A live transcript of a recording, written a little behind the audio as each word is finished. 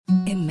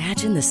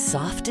Imagine the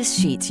softest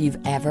sheets you've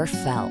ever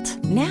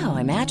felt. Now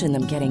imagine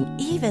them getting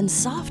even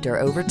softer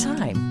over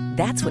time.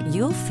 That's what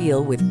you'll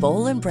feel with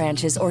Boll &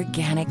 Branch's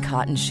organic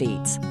cotton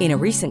sheets. In a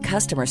recent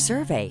customer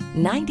survey,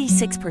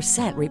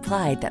 96%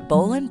 replied that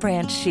Boll &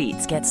 Branch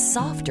sheets get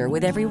softer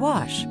with every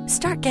wash.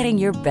 Start getting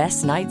your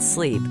best night's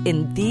sleep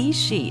in these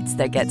sheets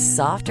that get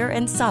softer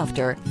and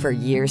softer for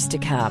years to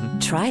come.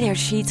 Try their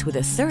sheets with a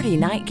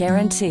 30-night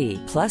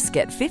guarantee. Plus,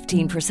 get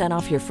 15%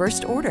 off your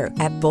first order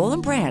at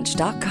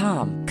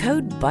bollandbranch.com.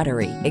 Code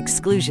BUTTERY.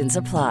 Exclusions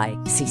apply.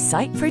 See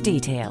site for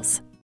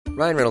details.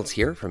 Ryan Reynolds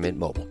here from Mint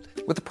Mobile.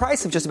 With the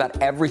price of just about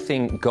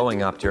everything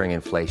going up during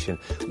inflation,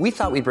 we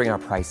thought we'd bring our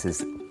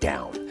prices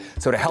down.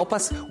 So to help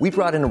us, we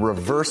brought in a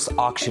reverse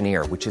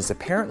auctioneer, which is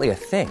apparently a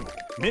thing.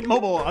 Mint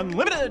Mobile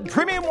Unlimited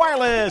Premium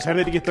Wireless. How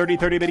to get 30,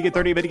 30, bit to get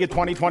 30, bit to get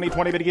 20, 20,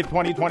 20, bit to get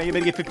 20, 20, bit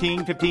to get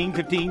 15, 15,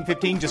 15,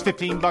 15, just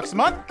 $15 a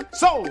month?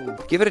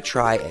 Sold! Give it a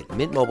try at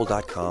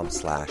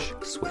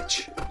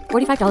mintmobile.com/switch.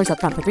 $45 up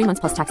front for 3 months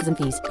plus taxes and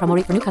fees. Promo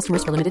rate for new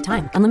customers for limited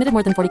time. Unlimited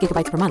more than 40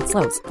 gigabytes per month.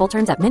 Slows full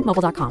terms at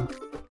mintmobile.com.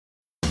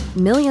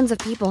 Millions of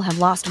people have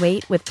lost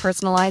weight with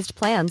personalized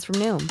plans from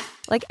Noom.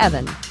 Like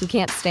Evan, who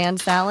can't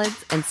stand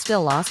salads and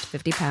still lost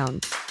 50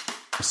 pounds.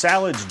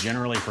 Salads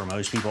generally for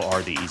most people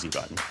are the easy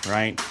button,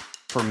 right?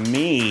 For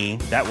me,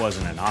 that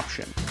wasn't an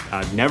option.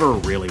 I never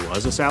really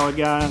was a salad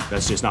guy.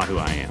 That's just not who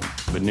I am.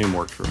 But Noom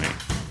worked for me.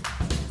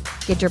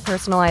 Get your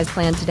personalized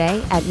plan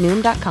today at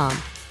Noom.com.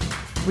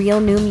 Real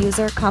Noom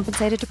user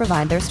compensated to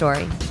provide their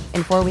story.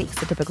 In 4 weeks,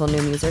 the typical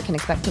Noom user can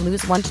expect to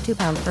lose 1 to 2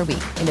 pounds per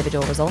week.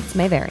 Individual results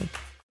may vary.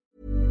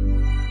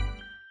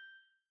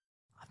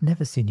 I've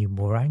never seen you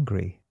more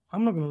angry.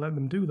 I'm not going to let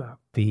them do that.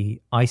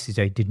 The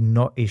ICJ did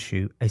not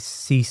issue a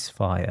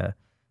ceasefire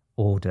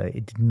order.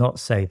 It did not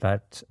say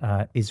that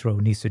Israel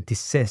needs to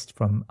desist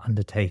from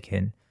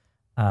undertaking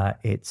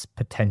its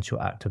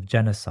potential act of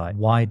genocide.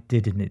 Why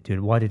didn't it do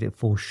it? Why did it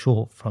fall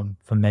short from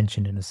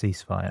mentioning a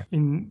ceasefire?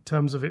 In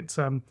terms of its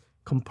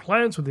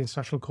compliance with the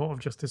International Court of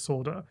Justice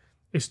order,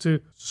 is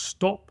to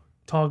stop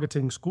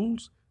targeting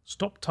schools,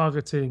 stop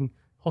targeting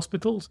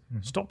hospitals,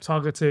 stop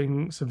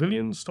targeting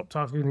civilians, stop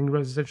targeting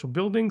residential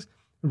buildings,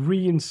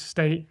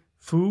 reinstate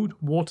food,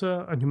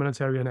 water, and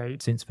humanitarian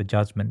aid. Since the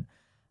judgment,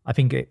 I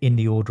think in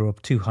the order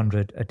of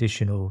 200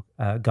 additional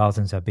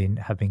Gazans have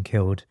been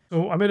killed.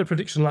 So I made a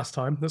prediction last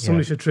time that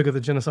somebody should trigger the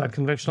Genocide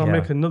Convention. I'll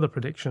make another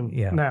prediction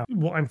now.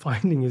 What I'm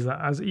finding is that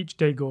as each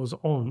day goes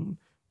on,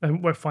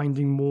 we're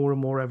finding more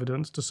and more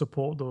evidence to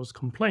support those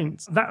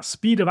complaints. That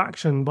speed of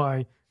action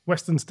by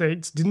Western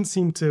states didn't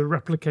seem to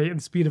replicate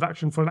the speed of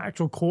action for an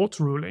actual court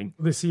ruling.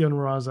 They see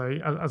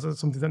Raza as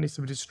something that needs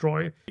to be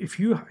destroyed. If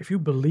you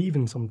believe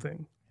in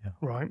something,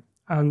 right,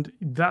 and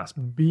that's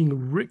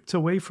being ripped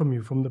away from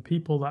you from the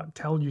people that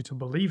tell you to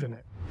believe in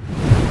it.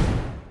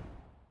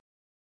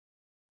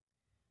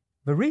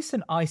 The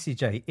recent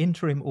ICJ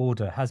interim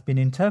order has been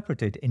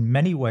interpreted in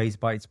many ways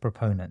by its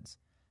proponents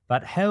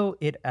that hail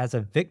it as a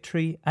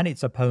victory and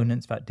its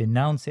opponents that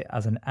denounce it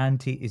as an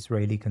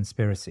anti-Israeli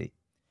conspiracy.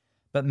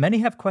 But many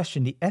have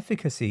questioned the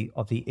efficacy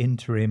of the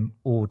interim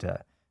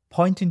order,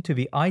 pointing to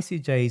the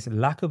ICJ's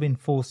lack of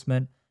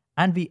enforcement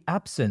and the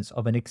absence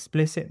of an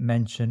explicit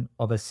mention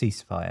of a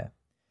ceasefire.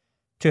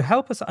 To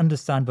help us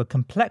understand the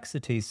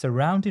complexities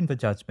surrounding the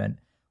judgment,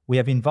 we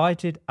have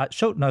invited at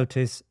short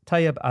notice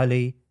Tayab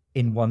Ali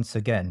in once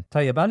again.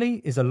 Tayab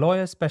Ali is a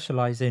lawyer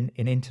specializing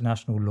in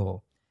international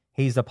law.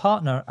 He is a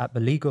partner at the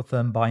legal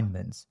firm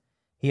Bindmans.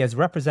 He has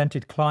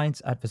represented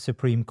clients at the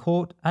Supreme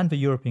Court and the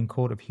European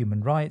Court of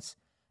Human Rights,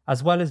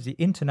 as well as the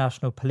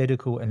international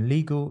political and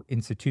legal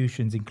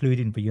institutions,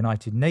 including the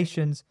United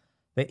Nations,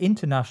 the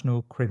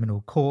International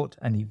Criminal Court,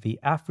 and the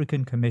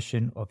African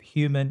Commission of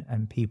Human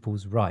and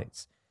People's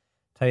Rights.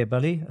 Tayab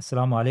Ali,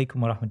 assalamu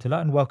alaikum wa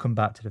rahmatullah, and welcome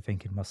back to The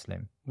Thinking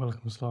Muslim.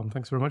 Welcome, Assalam.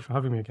 Thanks very much for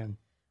having me again.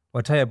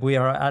 Well, Tayab, we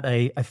are at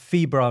a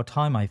febrile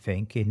time, I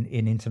think, in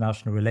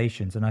international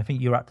relations, and I think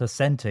you're at the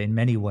center in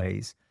many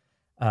ways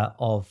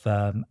of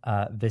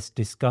this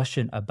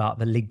discussion about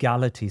the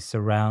legalities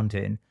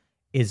surrounding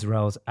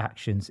Israel's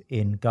actions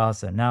in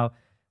Gaza. Now,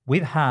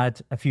 we've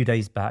had a few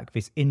days back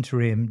this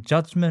interim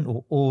judgment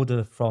or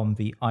order from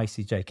the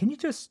ICJ. Can you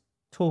just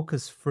talk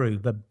us through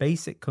the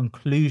basic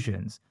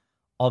conclusions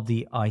of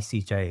the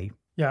ICJ?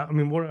 Yeah, I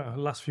mean, we're at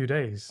the last few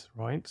days,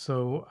 right?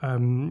 So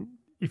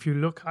if you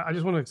look, I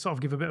just want to sort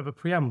of give a bit of a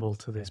preamble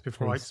to this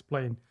before I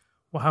explain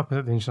what happened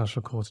at the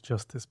International Court of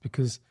Justice,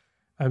 because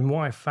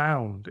what I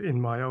found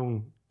in my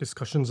own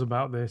discussions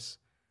about this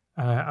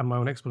and my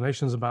own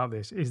explanations about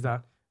this is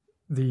that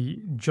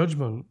the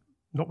judgment,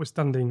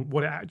 notwithstanding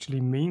what it actually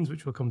means,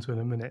 which we'll come to in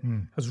a minute,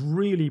 has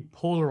really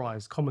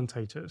polarized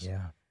commentators.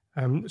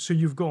 So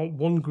you've got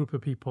one group of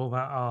people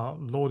that are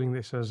lauding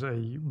this as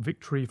a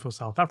victory for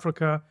South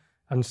Africa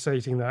and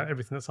stating that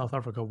everything that South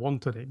Africa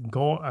wanted, it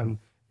got, and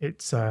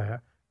its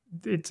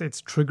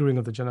triggering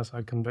of the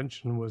Genocide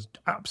Convention was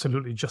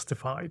absolutely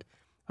justified.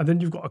 And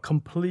then you've got a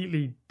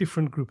completely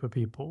different group of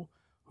people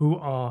who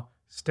are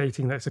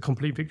stating that it's a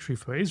complete victory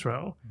for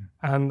Israel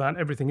and that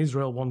everything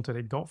Israel wanted,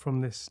 it got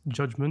from this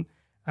judgment,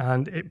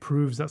 and it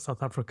proves that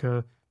South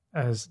Africa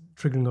as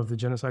triggering of the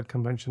Genocide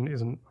Convention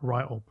isn't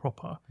right or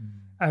proper.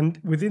 And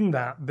within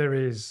that, there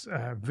is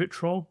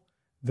vitriol,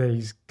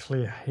 there's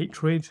clear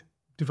hatred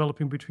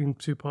developing between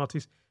two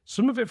parties,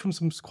 some of it from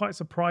some quite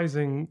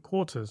surprising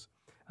quarters.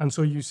 And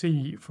so you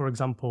see, for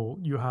example,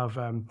 you have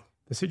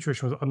the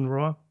situation with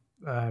UNRWA,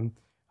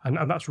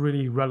 and that's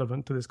really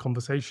relevant to this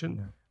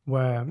conversation,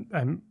 where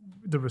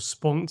the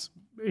response,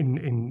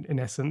 in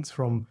essence,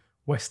 from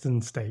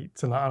Western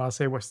states, and I'll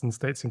say Western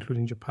states,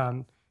 including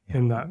Japan,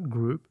 in that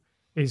group,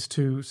 is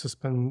to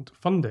suspend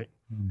funding.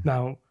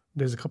 Now,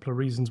 there's a couple of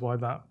reasons why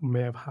that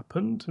may have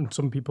happened, and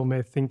some people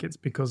may think it's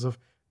because of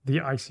the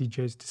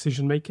ICJ's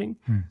decision making.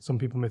 Some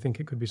people may think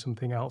it could be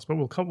something else, but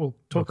we'll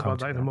talk about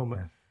that in a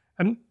moment.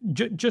 And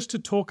just to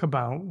talk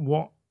about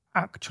what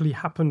actually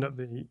happened at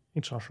the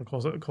International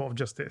Court of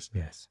Justice.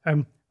 Yes.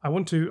 I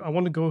want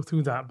to go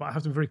through that, but I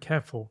have to be very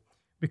careful,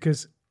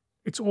 because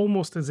it's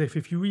almost as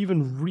if you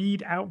even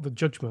read out the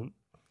judgment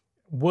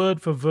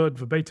word for word,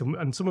 verbatim,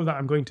 and some of that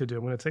I'm going to do.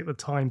 I'm going to take the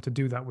time to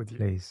do that with you.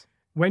 Please.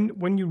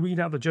 When you read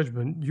out the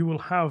judgment, you will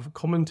have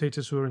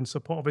commentators who are in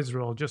support of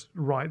Israel just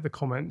write the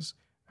comments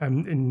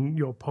in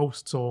your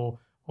posts or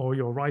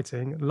your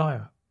writing,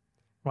 liar,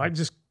 right?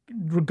 Just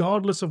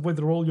regardless of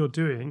whether all you're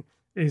doing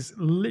is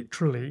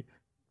literally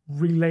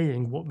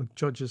relaying what the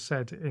judge has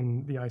said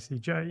in the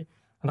ICJ.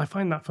 And I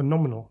find that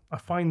phenomenal. I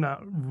find that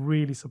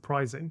really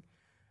surprising.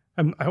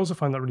 I also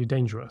find that really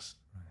dangerous.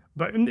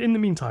 But in the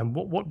meantime,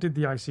 what did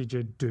the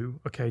ICJ do?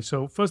 Okay,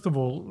 so first of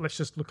all, let's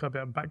just look at a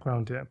bit of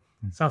background here.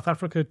 South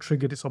Africa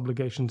triggered its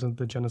obligations under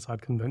the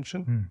Genocide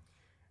Convention.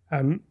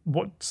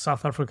 What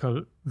South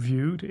Africa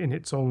viewed in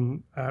its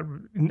own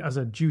as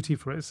a duty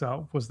for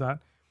itself was that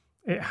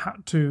it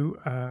had to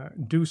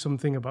do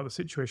something about the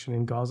situation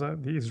in Gaza,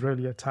 the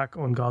Israeli attack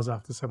on Gaza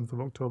after the 7th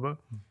of October,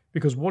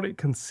 because what it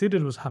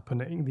considered was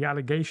happening, the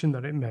allegation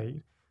that it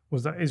made,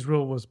 was that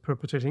Israel was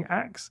perpetrating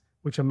acts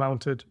which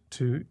amounted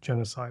to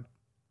genocide.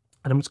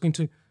 And I'm just going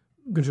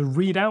to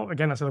read out,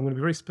 again, I said I'm going to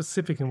be very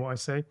specific in what I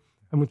say.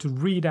 I'm going to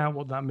read out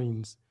what that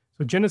means.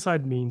 So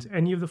genocide means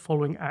any of the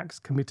following acts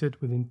committed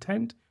with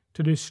intent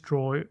to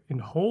destroy in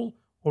whole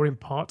or in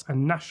part a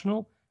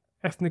national,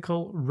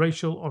 ethnical,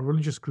 racial, or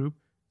religious group,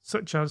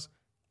 such as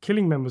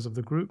killing members of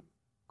the group,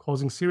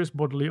 causing serious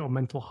bodily or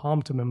mental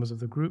harm to members of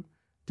the group,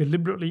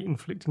 deliberately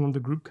inflicting on the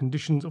group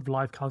conditions of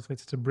life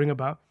calculated to bring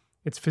about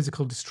its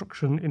physical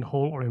destruction in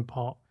whole or in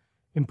part,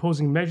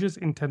 imposing measures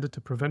intended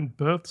to prevent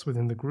births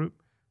within the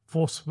group,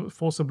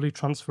 forcibly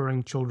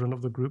transferring children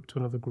of the group to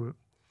another group.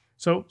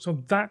 So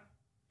that,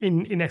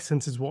 in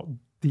essence, is what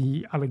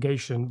the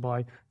allegation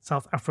by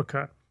South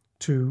Africa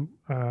to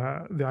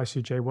the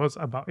ICJ was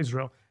about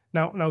Israel.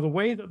 Now, the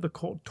way that the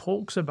court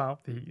talks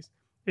about these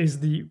is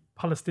the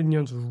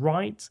Palestinians'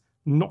 right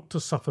not to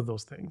suffer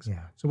those things.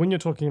 So when you're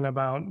talking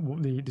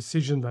about the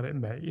decision that it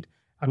made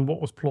and what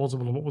was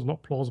plausible and what was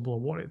not plausible or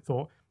what it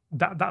thought,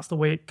 that's the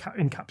way it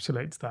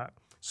encapsulates that.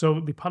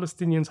 So the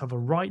Palestinians have a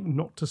right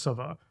not to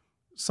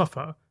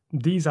suffer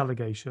these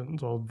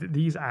allegations or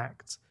these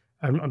acts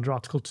under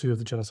Article 2 of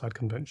the Genocide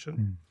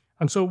Convention.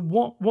 And so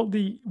what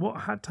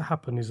had to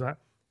happen is that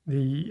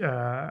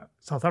the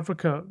South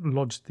Africa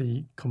lodged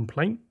the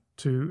complaint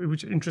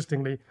which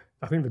interestingly,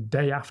 I think the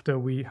day after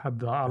we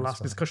had our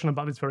last discussion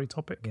about this very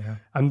topic,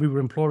 and we were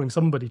imploring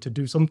somebody to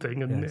do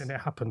something, and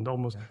it happened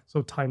almost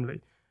so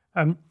timely.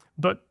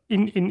 But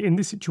in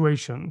this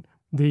situation,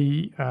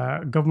 the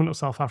government of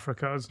South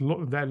Africa,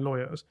 their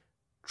lawyers,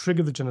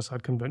 triggered the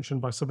Genocide Convention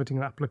by submitting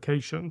an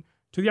application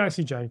to the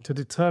ICJ to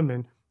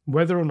determine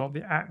whether or not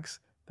the acts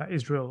that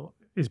Israel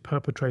is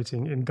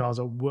perpetrating in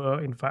Gaza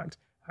were, in fact,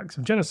 acts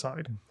of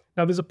genocide.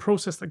 Now, there's a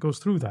process that goes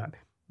through that.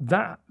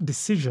 That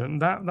decision,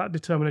 that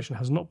determination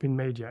has not been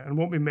made yet and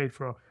won't be made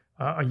for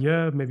a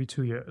year, maybe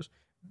 2 years.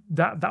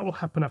 That will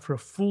happen after a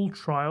full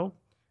trial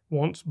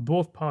once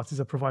both parties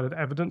have provided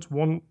evidence,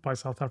 one by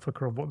South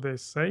Africa of what they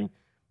say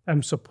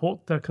and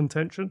support their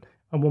contention,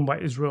 and one by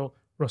Israel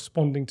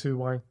responding to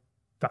why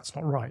that's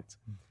not right.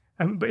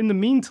 But in the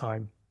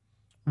meantime,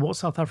 what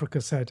South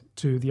Africa said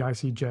to the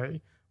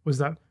ICJ was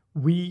that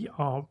we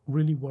are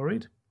really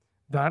worried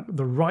that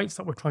the rights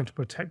that we're trying to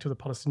protect to the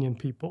Palestinian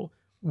people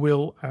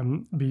will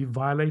be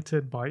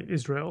violated by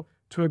Israel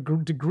to a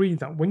degree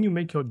that when you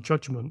make your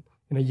judgment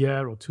in a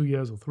year or 2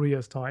 years or 3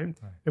 years' time,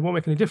 it won't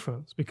make any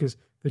difference because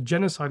the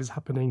genocide is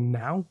happening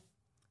now.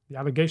 The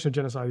allegation of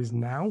genocide is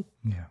now.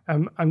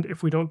 And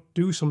if we don't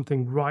do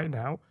something right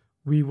now,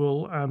 we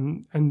will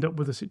end up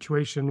with a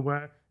situation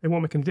where it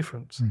won't make any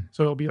difference.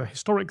 So it'll be a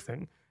historic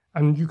thing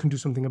and you can do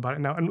something about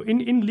it now. And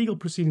in legal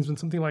proceedings, when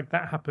something like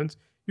that happens,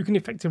 you can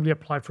effectively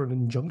apply for an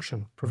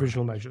injunction,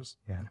 provisional measures.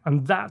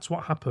 And that's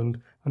what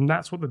happened, and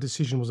that's what the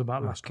decision was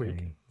about last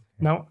week.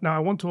 Now, I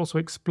want to also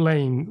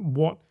explain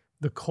what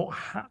the court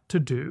had to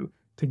do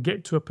to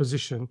get to a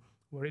position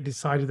where it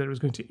decided that it was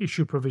going to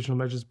issue provisional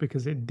measures,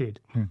 because it did.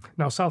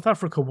 Now, South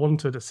Africa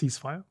wanted a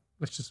ceasefire.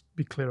 Let's just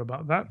be clear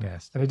about that.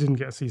 And it didn't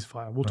get a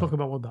ceasefire. We'll talk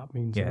about what that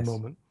means in a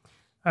moment.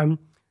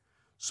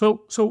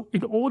 So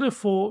in order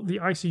for the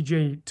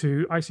ICJ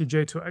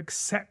to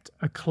accept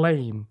a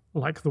claim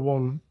like the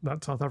one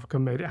that South Africa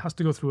made, it has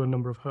to go through a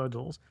number of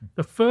hurdles.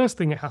 The first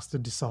thing it has to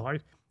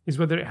decide is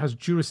whether it has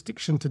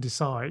jurisdiction to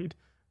decide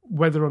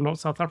whether or not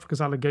South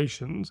Africa's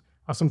allegations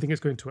are something it's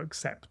going to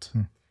accept.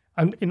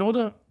 And in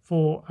order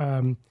for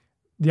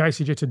the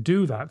ICJ to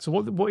do that, so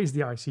what is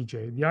the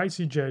ICJ? The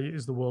ICJ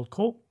is the World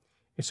Court.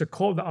 It's a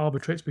court that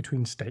arbitrates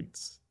between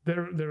states.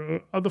 There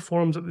are other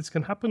forums that this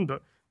can happen,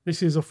 but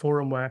this is a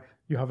forum where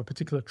you have a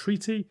particular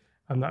treaty,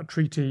 and that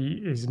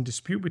treaty is in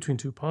dispute between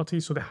two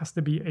parties, so there has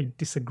to be a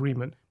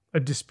disagreement, a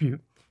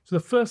dispute. So the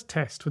first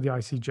test for the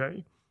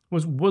ICJ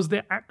was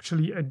there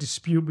actually a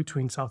dispute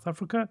between South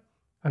Africa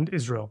and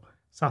Israel?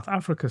 South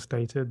Africa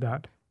stated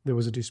that there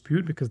was a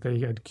dispute because they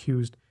had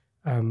accused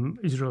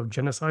Israel of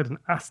genocide and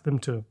asked them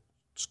to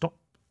stop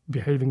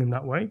behaving in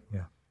that way.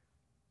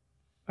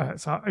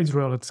 So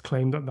Israel had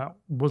claimed that that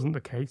wasn't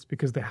the case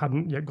because they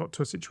hadn't yet got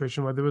to a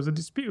situation where there was a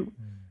dispute.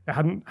 They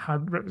hadn't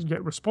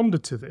yet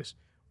responded to this.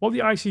 What the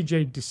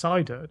ICJ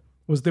decided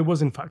was there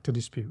was in fact a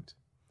dispute.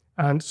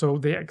 And so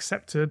they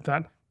accepted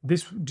that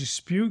this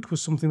dispute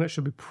was something that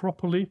should be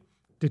properly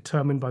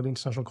determined by the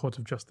International Court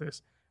of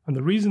Justice. And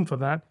the reason for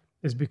that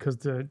is because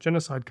the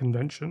Genocide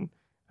Convention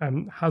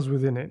has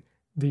within it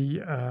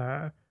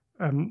that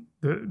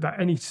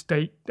any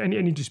state,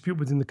 any dispute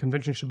within the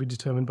convention should be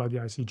determined by the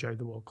ICJ,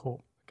 the World Court.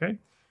 Okay,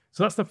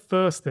 so that's the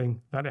first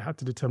thing that it had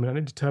to determine, and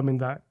it determined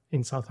that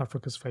in South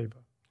Africa's favor.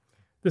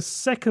 The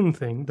second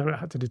thing that it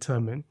had to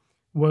determine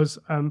was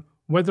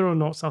whether or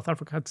not South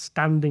Africa had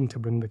standing to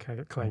bring the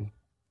claim.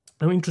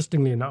 Now,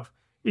 interestingly enough,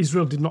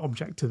 Israel did not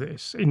object to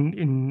this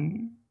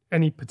in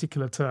any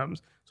particular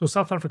terms. So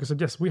South Africa said,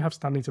 yes, we have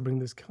standing to bring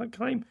this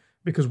claim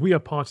because we are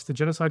part of the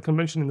Genocide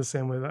Convention in the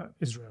same way that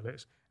Israel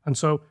is. And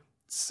so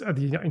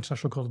the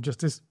International Court of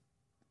Justice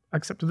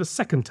accepted the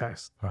second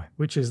test,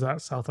 which is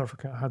that South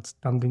Africa had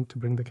standing to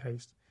bring the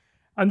case.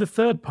 And the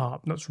third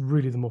part, that's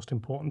really the most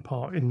important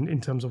part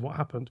in terms of what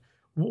happened.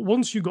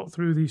 Once you got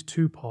through these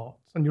two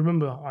parts, and you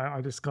remember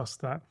I discussed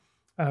that,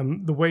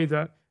 the way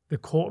that the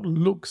court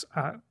looks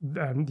at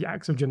the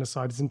acts of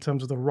genocide is in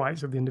terms of the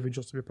rights of the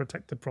individuals to be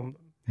protected from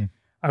them.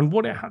 And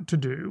what it had to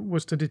do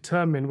was to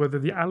determine whether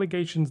the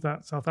allegations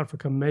that South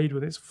Africa made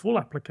with its full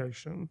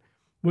application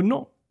were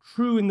not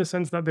true in the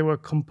sense that they were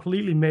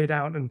completely made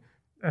out and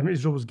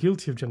Israel was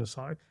guilty of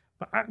genocide,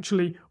 but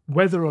actually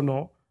whether or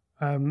not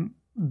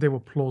they were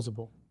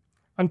plausible.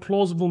 And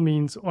plausible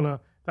means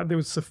that there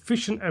was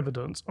sufficient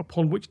evidence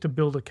upon which to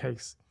build a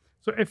case.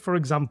 So if, for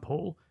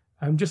example,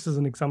 just as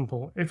an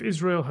example, if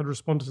Israel had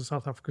responded to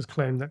South Africa's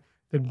claim that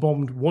they'd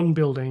bombed one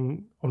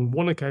building on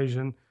one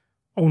occasion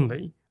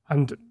only,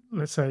 and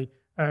let's say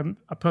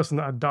a person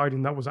that had died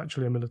in that was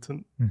actually a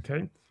militant,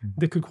 okay,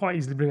 they could quite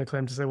easily bring a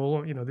claim to say,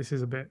 well, this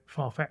is a bit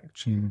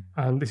far-fetched,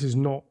 and this is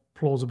not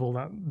plausible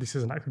that this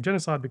is an act of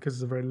genocide because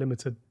it's a very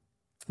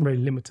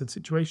limited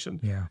situation.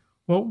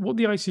 Well, what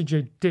the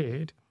ICJ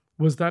did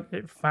was that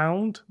it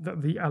found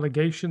that the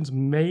allegations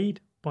made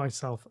by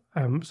South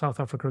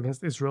Africa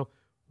against Israel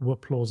were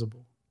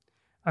plausible.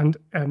 And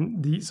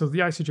so the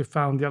ICJ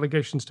found the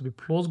allegations to be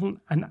plausible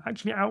and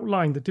actually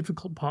outlined the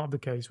difficult part of the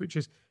case, which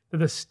is that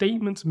the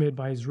statements made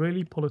by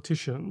Israeli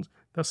politicians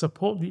that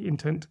support the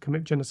intent to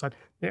commit genocide,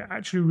 they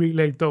actually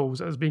relayed those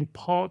as being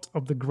part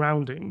of the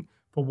grounding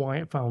for why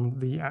it found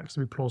the acts to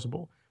be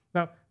plausible.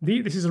 Now,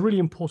 this is a really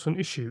important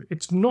issue.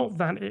 It's not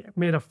that it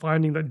made a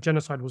finding that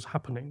genocide was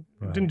happening.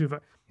 It didn't do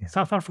that.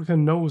 South Africa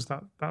knows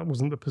that that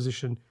wasn't the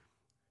position.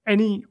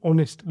 Any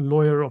honest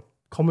lawyer or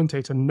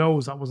commentator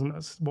knows that wasn't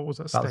what was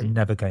at stake. That was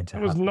never going to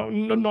happen.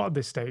 It was not at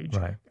this stage.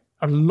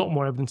 A lot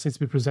more evidence needs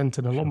to be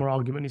presented, and a lot more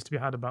argument needs to be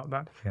had about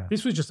that.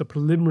 This was just a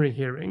preliminary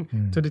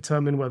hearing to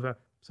determine whether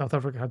South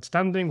Africa had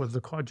standing, whether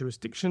the court had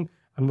jurisdiction,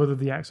 and whether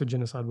the acts of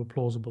genocide were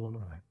plausible or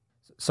not.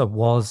 So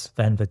was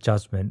then the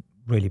judgment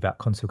really that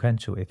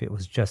consequential if it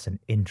was just an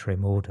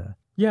interim order?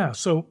 Yeah,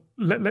 so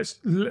let's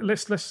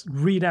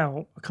read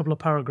out a couple of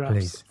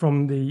paragraphs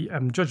from the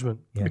judgment,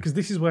 because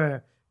this is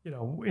where,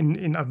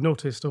 I've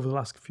noticed over the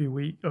last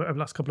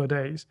couple of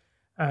days,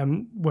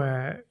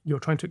 where you're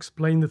trying to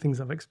explain the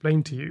things I've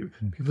explained to you,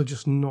 people are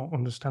just not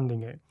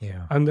understanding it.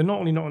 And they're not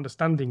only not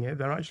understanding it,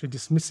 they're actually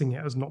dismissing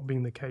it as not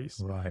being the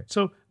case.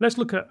 So let's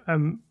look at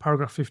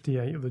paragraph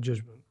 58 of the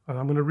judgment. And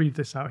I'm going to read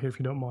this out here if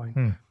you don't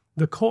mind.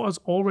 The court has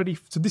already...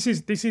 So this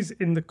is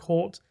in the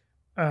court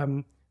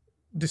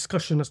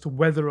discussion as to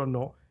whether or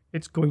not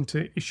it's going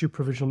to issue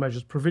provisional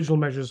measures. Provisional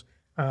measures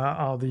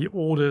are the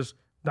orders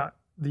that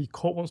the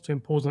court wants to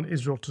impose on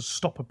Israel to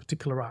stop a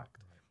particular act.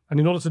 And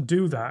in order to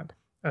do that,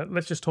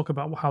 let's just talk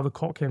about how the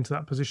court came to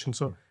that position.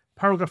 So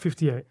paragraph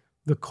 58,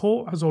 the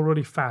court has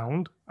already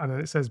found, and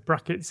then it says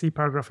bracket, see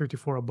paragraph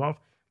 54 above,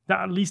 that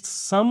at least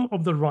some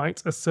of the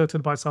rights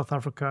asserted by South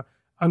Africa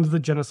under the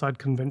Genocide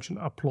Convention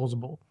are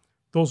plausible.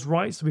 Those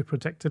rights to be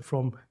protected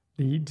from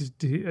the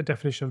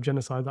definition of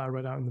genocide that I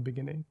read out in the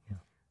beginning.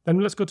 Then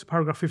let's go to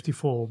paragraph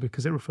 54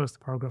 because it refers to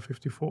paragraph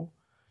 54.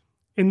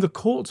 In the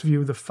court's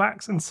view, the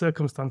facts and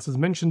circumstances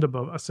mentioned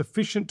above are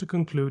sufficient to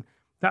conclude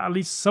that at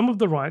least some of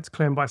the rights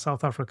claimed by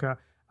South Africa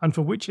and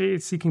for which it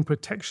is seeking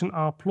protection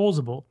are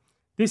plausible.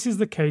 This is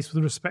the case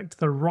with respect to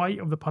the right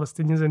of the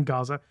Palestinians in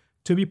Gaza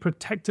to be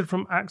protected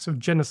from acts of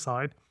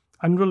genocide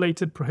and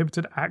related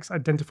prohibited acts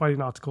identified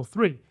in Article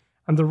 3,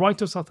 and the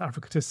right of South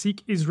Africa to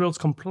seek Israel's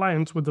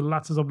compliance with the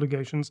latter's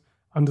obligations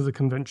under the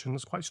convention.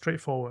 It's quite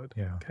straightforward.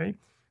 Yeah. Okay.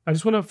 I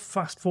just want to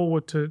fast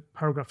forward to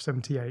paragraph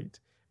 78,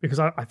 because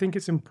I think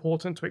it's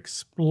important to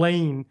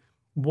explain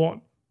what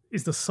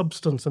is the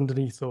substance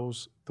underneath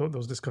those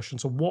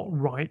discussions. So what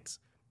rights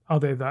are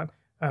there that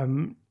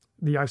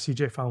the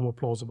ICJ found were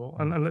plausible?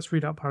 And let's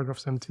read out paragraph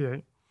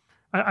 78.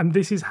 And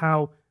this is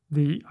how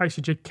the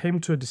ICJ came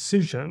to a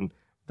decision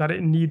that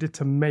it needed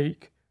to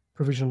make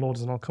provisional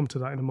orders, and I'll come to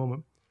that in a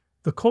moment.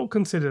 The court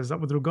considers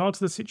that with regard to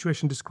the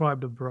situation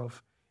described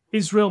above,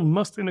 Israel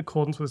must, in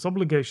accordance with its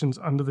obligations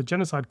under the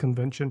Genocide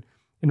Convention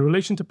in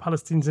relation to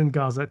Palestinians in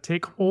Gaza,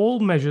 take all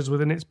measures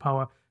within its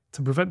power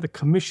to prevent the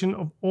commission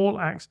of all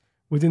acts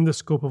within the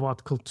scope of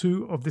Article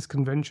 2 of this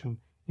convention.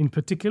 In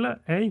particular,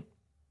 A,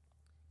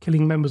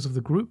 killing members of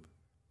the group,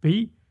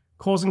 B,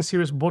 causing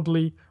serious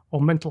bodily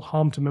or mental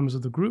harm to members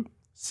of the group,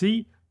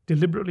 C,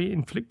 deliberately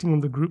inflicting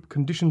on the group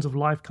conditions of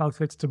life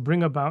calculated to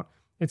bring about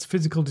its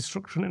physical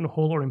destruction in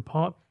whole or in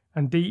part,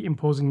 and D,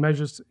 imposing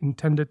measures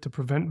intended to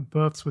prevent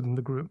births within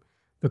the group.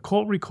 The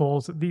court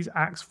recalls that these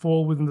acts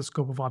fall within the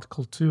scope of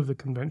Article 2 of the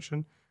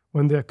Convention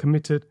when they are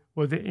committed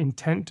with the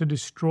intent to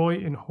destroy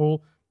in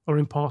whole or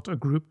in part a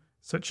group,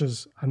 such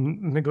as,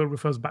 and Nego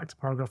refers back to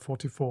paragraph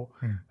 44.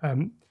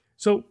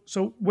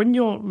 So when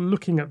you're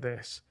looking at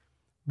this,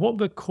 what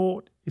the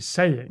court is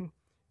saying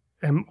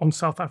on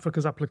South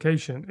Africa's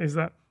application is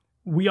that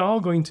we are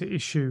going to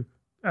issue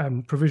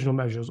provisional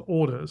measures,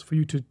 orders, for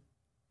you to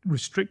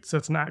restrict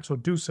certain acts or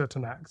do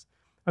certain acts.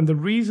 And the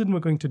reason we're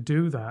going to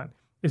do that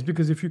is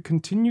because if you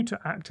continue to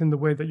act in the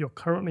way that you're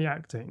currently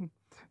acting,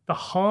 the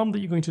harm that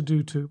you're going to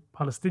do to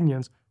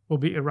Palestinians will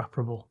be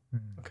irreparable.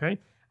 Okay?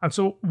 And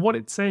so what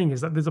it's saying is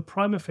that there's a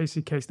prima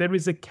facie case. There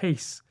is a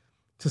case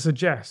to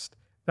suggest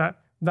that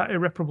that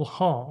irreparable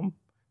harm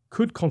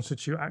could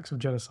constitute acts of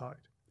genocide.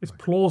 It's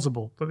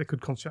plausible that they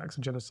could constitute acts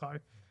of genocide.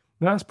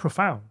 And that's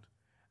profound.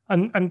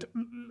 And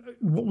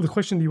what the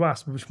question you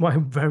asked, which my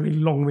very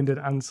long-winded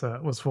answer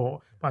was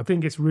for, but I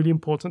think it's really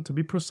important to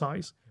be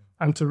precise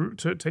and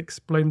to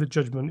explain the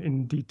judgment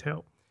in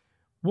detail.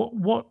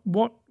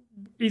 What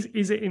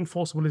is it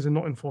enforceable? Is it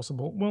not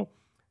enforceable? Well,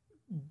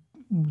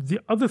 the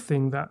other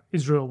thing that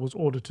Israel was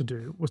ordered to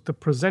do was to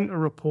present a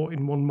report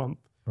in 1 month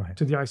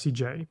to the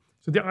ICJ.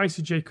 So the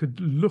ICJ could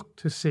look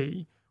to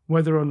see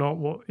whether or not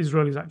what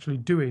Israel is actually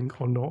doing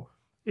or not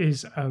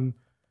is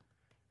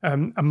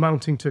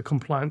amounting to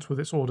compliance with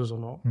its orders or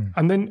not.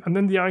 And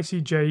then the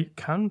ICJ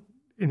can,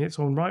 in its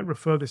own right,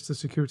 refer this to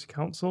Security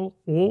Council,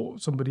 or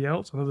somebody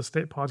else, another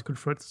state party could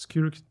refer it to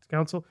Security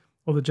Council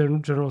or the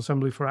General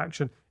Assembly for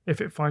action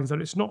if it finds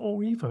that it's not,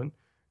 or even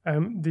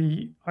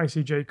the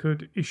ICJ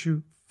could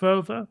issue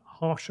further,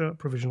 harsher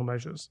provisional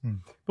measures.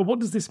 But what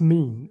does this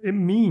mean? It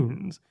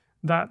means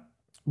that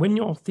when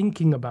you're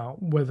thinking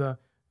about whether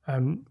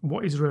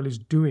what Israel is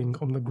doing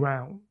on the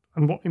ground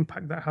and what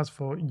impact that has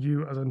for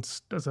you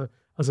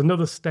as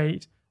another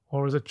state,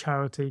 or as a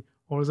charity,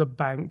 or as a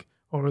bank,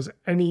 or as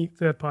any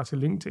third party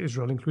linked to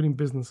Israel, including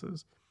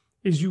businesses,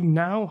 is you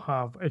now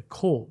have a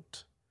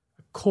court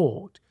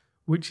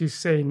which is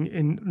saying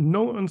in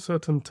no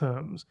uncertain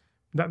terms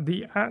that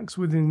the acts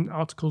within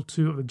Article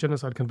 2 of the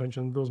Genocide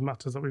Convention, those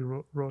matters that we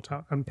wrote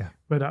out and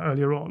read out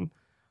earlier on,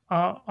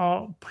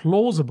 are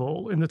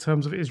plausible in the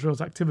terms of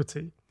Israel's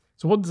activity.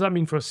 So what does that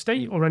mean for a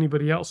state or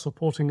anybody else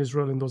supporting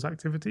Israel in those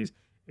activities?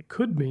 It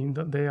could mean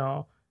that they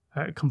are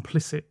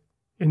complicit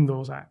in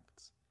those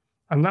acts.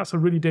 And that's a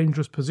really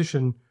dangerous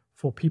position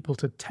for people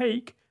to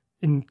take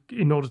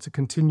in order to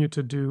continue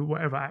to do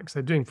whatever acts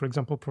they're doing. For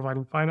example,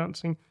 providing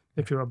financing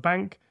if you're a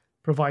bank,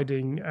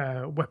 providing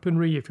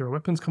weaponry if you're a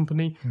weapons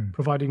company,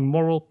 providing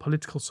moral,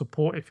 political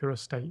support if you're a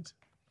state.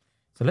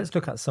 So let's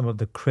look at some of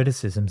the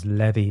criticisms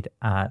levied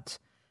at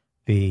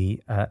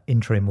the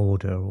interim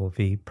order or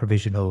the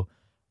provisional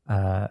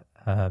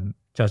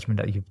judgment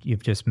that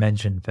you've just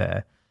mentioned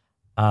there.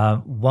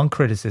 One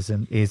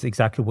criticism is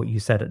exactly what you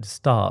said at the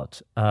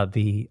start.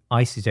 The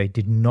ICJ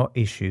did not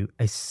issue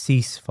a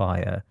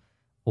ceasefire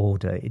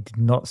order. It did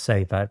not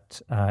say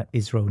that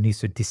Israel needs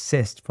to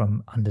desist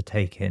from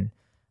undertaking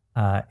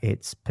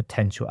its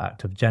potential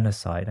act of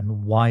genocide. I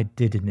mean, why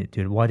didn't it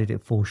do it? Why did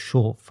it fall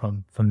short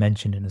from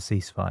mentioning a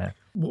ceasefire?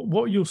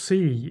 What you'll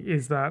see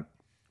is that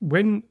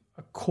when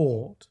a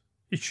court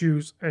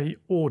issues an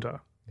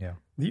order,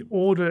 the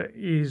order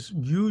is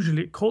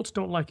usually, courts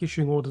don't like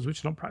issuing orders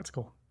which are not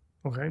practical.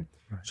 Okay,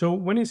 so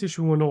when it's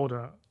issuing an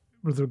order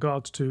with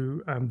regards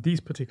to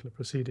these particular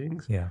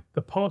proceedings,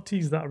 the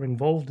parties that are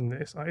involved in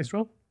this are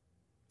Israel,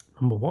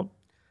 number one,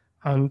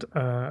 and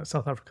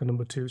South Africa,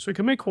 number two. So it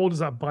can make orders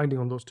that are binding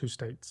on those two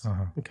states.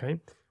 Okay,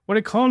 what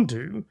it can't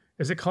do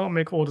is it can't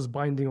make orders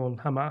binding on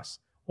Hamas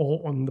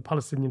or on the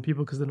Palestinian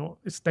people because they're not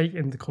a state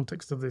in the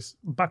context of this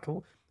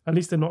battle. At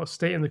least they're not a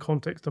state in the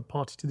context of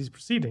party to these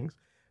proceedings.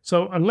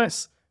 So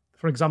unless,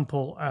 for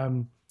example,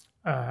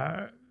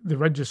 the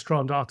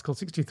registrant, Article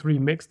 63,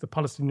 makes the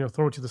Palestinian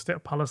Authority, the State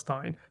of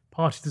Palestine,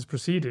 party to these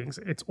proceedings,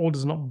 its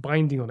orders are not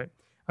binding on it.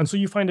 And so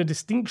you find a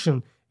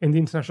distinction in the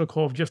International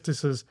Court of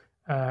Justice's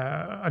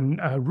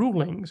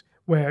rulings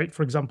where,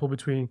 for example,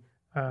 between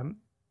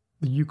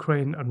the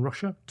Ukraine and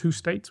Russia, two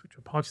states which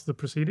were parties to the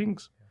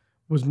proceedings,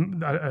 was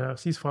a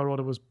ceasefire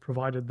order was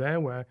provided there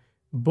where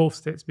both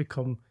states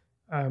become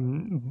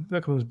that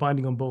becomes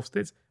binding on both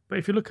states. But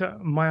if you look at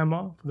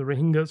Myanmar, the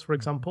Rohingyas, for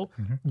example,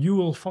 you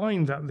will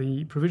find that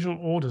the provisional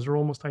orders are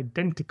almost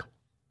identical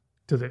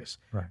to this.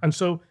 Right. And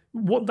so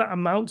what that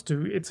amounts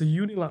to, it's a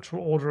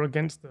unilateral order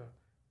against the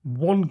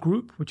one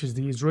group, which is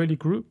the Israeli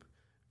group,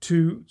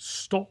 to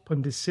stop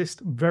and desist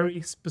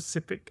very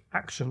specific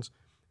actions.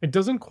 It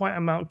doesn't quite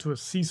amount to a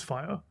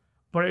ceasefire,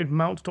 but it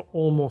amounts to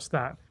almost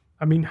that.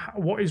 I mean,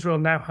 what Israel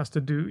now has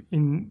to do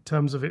in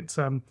terms of its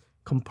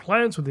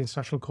compliance with the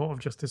International Court of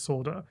Justice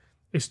order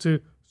is to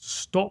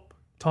stop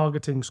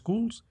targeting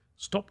schools,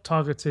 stop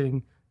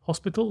targeting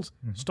hospitals,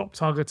 stop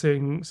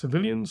targeting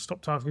civilians,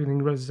 stop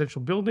targeting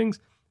residential buildings,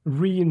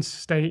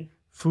 reinstate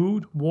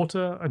food,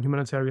 water, and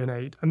humanitarian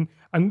aid.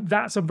 And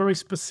that's a very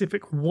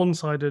specific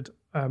one-sided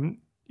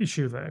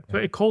issue there. Yeah.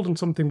 But it called on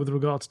something with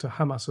regards to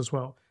Hamas as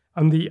well.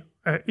 And the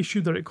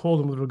issue that it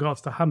called on with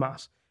regards to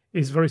Hamas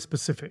is very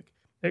specific.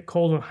 It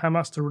called on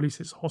Hamas to release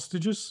its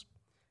hostages,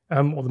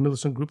 or the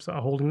militant groups that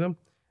are holding them.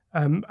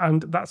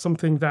 And that's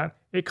something that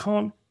it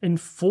can't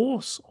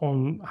enforce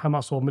on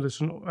Hamas or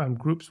militant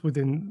groups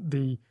within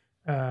the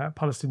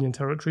Palestinian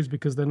territories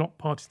because they're not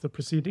parties to the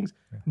proceedings.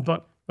 Yeah.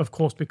 But, of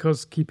course,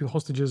 because keeping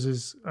hostages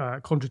is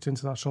contrary to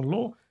international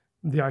law,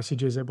 the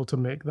ICJ is able to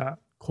make that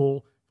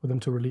call for them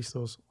to release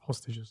those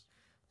hostages.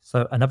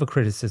 So another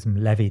criticism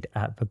levied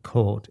at the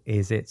court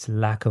is its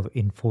lack of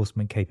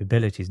enforcement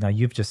capabilities. Now,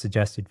 you've just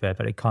suggested there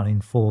that it can't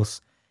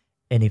enforce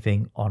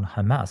anything on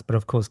Hamas, but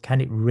of course, can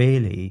it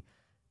really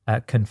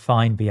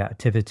confine the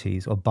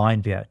activities or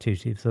bind the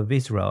activities of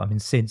Israel? I mean,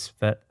 since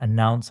the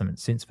announcement,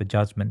 since the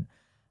judgment,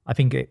 I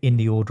think in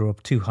the order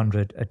of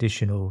 200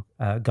 additional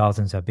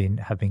Gazans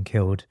have been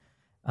killed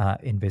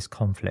in this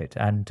conflict.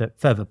 And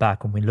further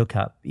back, when we look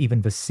at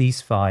even the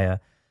ceasefire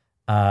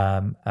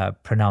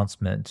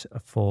pronouncement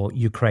for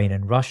Ukraine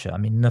and Russia, I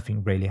mean,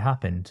 nothing really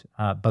happened.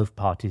 Both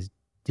parties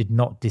did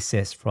not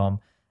desist from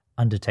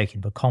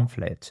undertaking the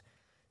conflict.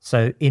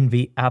 So in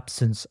the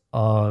absence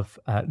of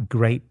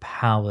great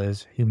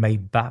powers who may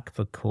back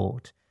the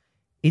court,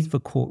 is the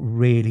court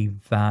really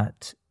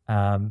that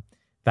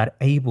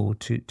able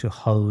to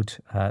hold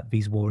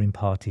these warring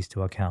parties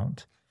to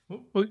account?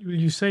 Well,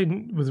 you say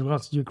with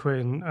regards to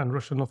Ukraine and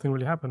Russia, nothing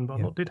really happened,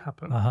 but a lot did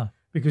happen.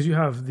 Because you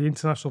have the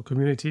international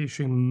community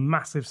issuing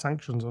massive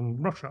sanctions on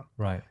Russia.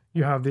 Right.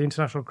 You have the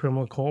International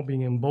Criminal Court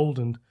being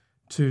emboldened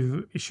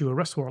to issue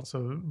arrest warrants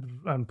of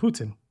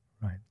Putin.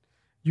 Right.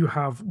 You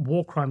have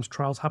war crimes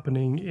trials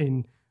happening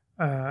in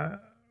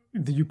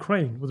the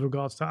Ukraine with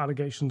regards to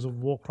allegations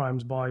of war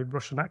crimes by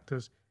Russian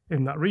actors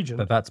in that region.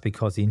 But that's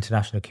because the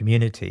international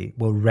community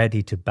were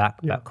ready to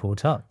back that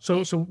court up.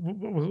 So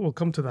we'll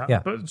come to that.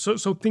 Yeah. But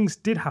so things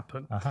did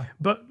happen.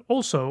 But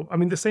also, I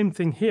mean, the same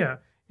thing here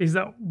is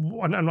that,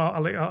 and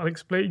I'll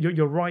explain,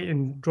 you're right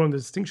in drawing the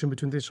distinction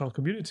between the international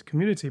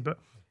community, but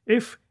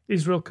if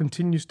Israel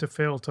continues to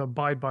fail to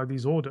abide by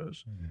these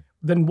orders,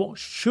 then what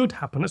should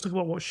happen? Let's talk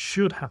about what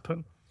should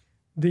happen.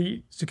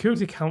 The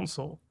Security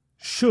Council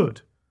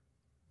should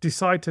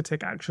decide to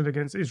take action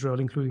against Israel,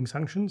 including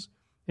sanctions,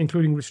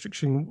 including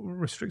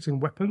restricting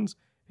weapons,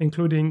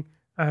 including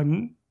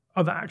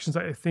other actions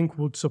that I think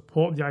would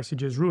support the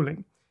ICJ's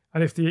ruling.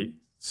 And if the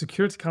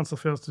Security Council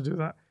fails to do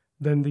that,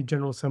 then the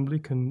General Assembly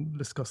can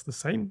discuss the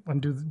same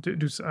and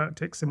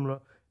take similar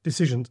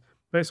decisions.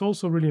 But it's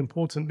also really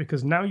important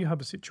because now you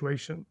have a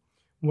situation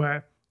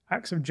where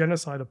acts of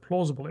genocide are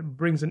plausible. It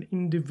brings an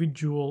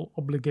individual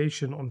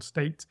obligation on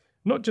states,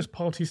 not just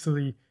parties to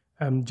the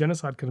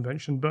Genocide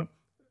Convention, but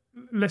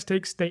let's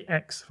take State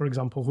X, for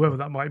example, whoever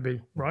that might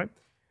be, right?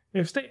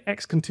 If State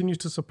X continues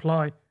to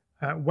supply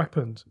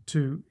weapons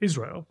to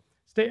Israel,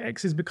 State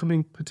X is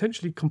becoming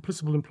potentially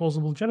complicit in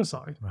plausible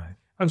genocide. Right.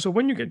 And so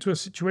when you get to a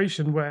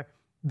situation where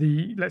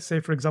let's say,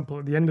 for example,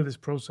 at the end of this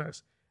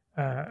process,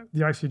 the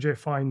ICJ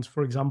finds,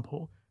 for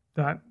example,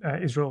 that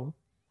Israel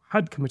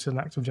had committed an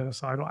act of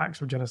genocide or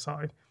acts of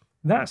genocide,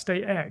 that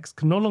State X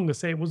can no longer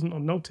say it wasn't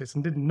on notice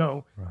and didn't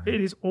know. Right.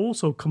 It is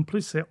also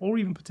complicit or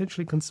even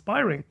potentially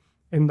conspiring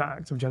in that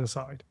act of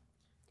genocide.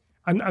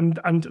 And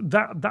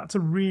that's a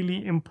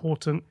really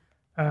important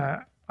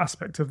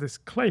aspect of this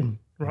claim,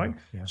 right?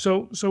 Yeah.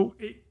 So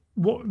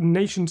what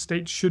nation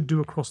states should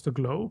do across the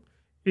globe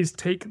is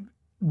take,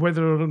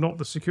 whether or not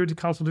the Security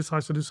Council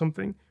decides to do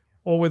something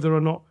or whether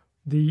or not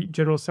the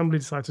General Assembly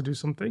decides to do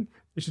something,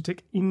 they should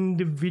take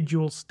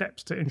individual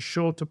steps to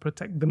ensure to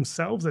protect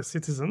themselves, their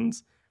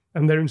citizens,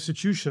 and their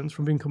institutions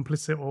from being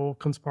complicit or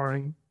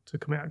conspiring to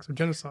commit acts of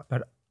genocide.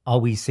 But are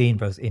we seeing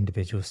those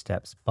individual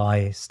steps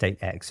by State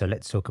X? So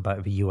let's talk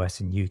about the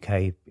US and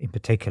UK in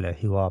particular,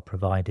 who are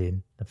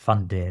providing the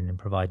funding and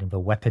providing the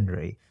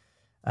weaponry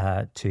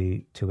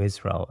to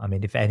Israel. I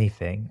mean, if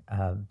anything,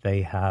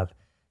 they have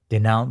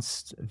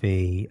denounced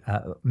the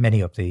many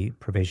of the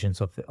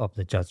provisions of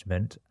the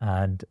judgment,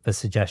 and the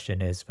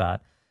suggestion is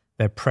that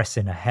they're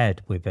pressing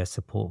ahead with their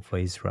support for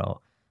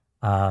Israel.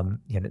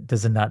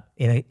 Doesn't that,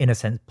 in a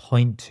sense,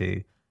 point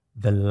to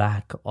the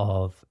lack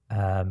of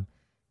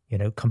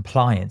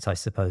compliance, I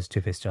suppose,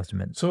 to this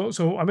judgment?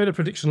 So I made a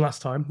prediction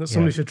last time that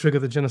somebody should trigger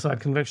the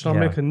Genocide Convention.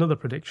 I'll make another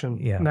prediction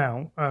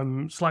now.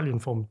 Slightly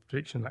informed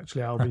prediction,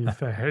 actually. I'll be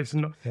fair. It's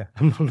not,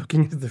 I'm not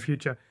looking into the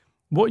future.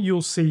 What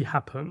you'll see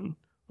happen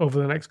over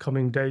the next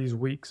coming days,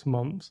 weeks,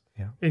 months,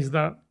 is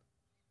that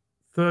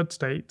third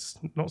states,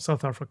 not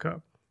South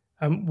Africa,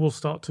 will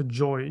start to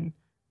join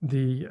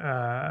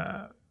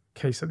the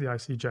case at the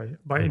ICJ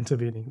by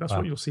intervening. That's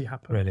what you'll see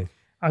happen. Really?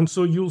 And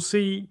so you'll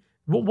see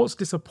what's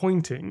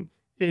disappointing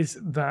is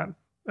that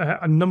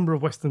a number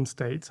of Western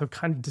states have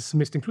kind of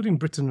dismissed, including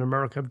Britain and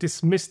America, have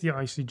dismissed the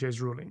ICJ's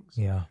rulings.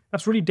 Yeah,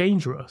 that's really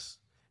dangerous.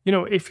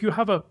 If you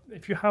have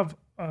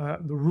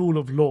the rule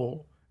of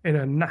law in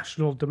a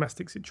national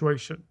domestic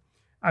situation,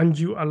 and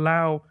you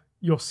allow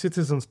your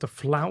citizens to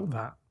flout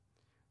that,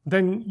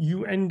 then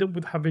you end up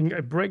with having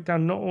a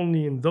breakdown not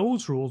only in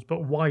those rules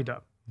but wider,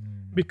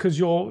 because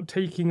you're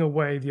taking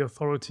away the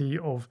authority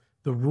of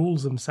the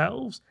rules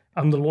themselves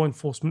and the law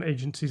enforcement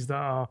agencies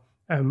that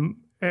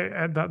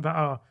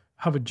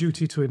have a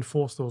duty to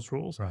enforce those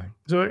rules. Right.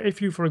 So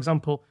if you, for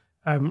example,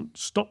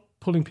 stop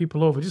pulling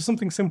people over, just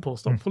something simple,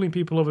 stop pulling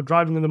people over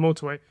driving on the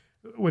motorway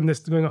when they're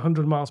going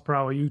 100 miles per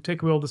hour, you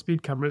take away all the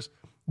speed cameras,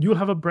 you'll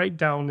have a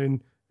breakdown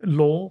in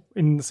law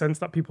in the sense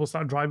that people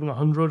start driving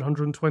 100,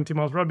 120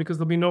 miles per hour because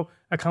there'll be no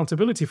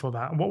accountability for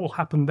that. And what will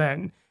happen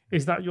then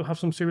is that you'll have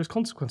some serious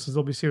consequences.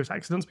 There'll be serious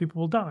accidents, people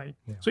will die.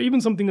 Yeah. So even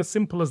something as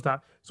simple as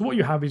that. So what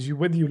you have is,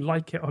 whether you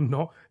like it or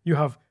not, you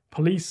have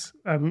police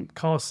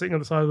cars sitting on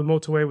the side of the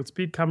motorway with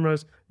speed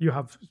cameras, you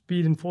have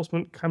speed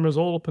enforcement cameras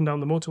all up and down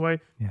the motorway,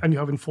 and you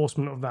have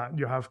enforcement of that.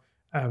 You have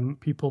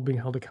people being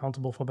held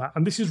accountable for that.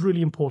 And this is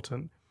really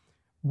important.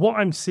 What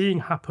I'm seeing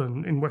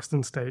happen in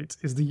Western states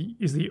is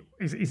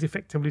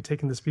effectively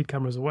taking the speed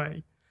cameras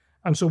away.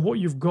 And so what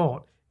you've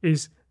got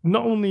is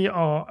not only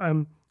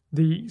are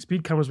the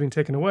speed cameras being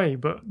taken away,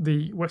 but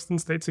the Western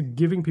states are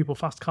giving people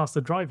fast cars to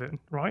drive in,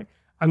 right?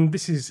 And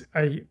this is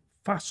a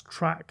fast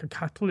track, a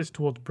catalyst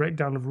towards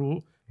breakdown of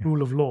rule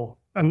of law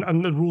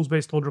and the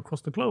rules-based order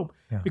across the globe.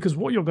 Yeah. Because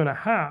what you're going to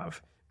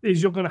have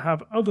is you're going to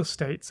have other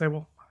states say,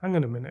 well, hang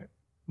on a minute,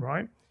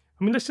 right?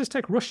 I mean, let's just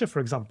take Russia, for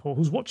example,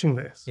 who's watching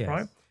this,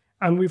 right?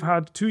 And we've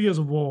had 2 years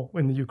of war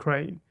in the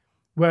Ukraine,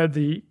 where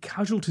the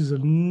casualties are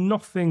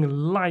nothing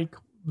like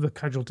the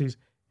casualties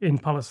in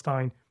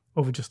Palestine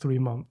over just 3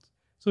 months.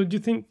 So do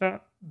you think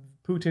that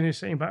Putin is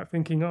sitting back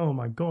thinking, oh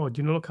my God,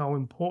 look how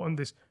important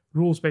this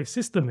rules-based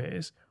system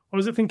is? Or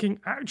is it thinking,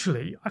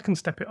 actually, I can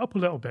step it up a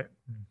little bit?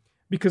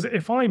 Because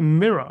if I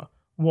mirror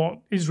what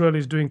Israel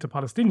is doing to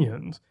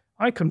Palestinians,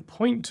 I can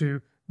point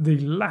to the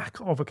lack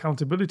of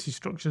accountability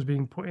structures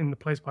being put in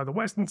place by the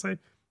West and say,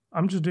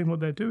 I'm just doing what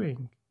they're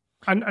doing.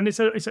 And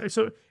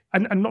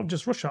and not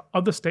just Russia.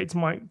 Other states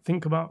might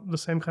think about the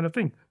same kind of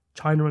thing.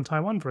 China and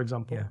Taiwan, for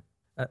example.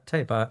 Yeah.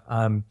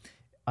 Tayab,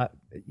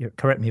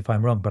 correct me if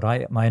I'm wrong,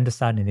 but my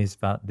understanding is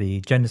that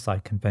the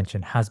Genocide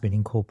Convention has been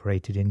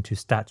incorporated into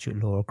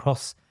statute law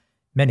across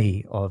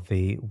many of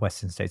the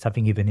Western states. I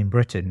think even in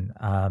Britain,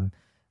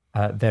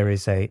 there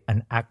is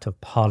an act of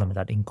parliament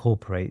that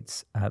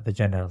incorporates the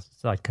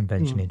Genocide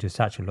Convention into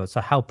statute law. So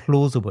how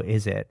plausible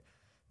is it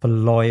for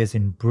lawyers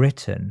in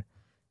Britain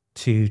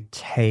to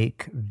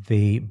take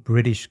the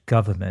British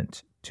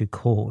government to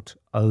court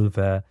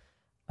over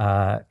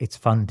its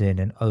funding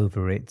and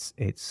over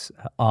its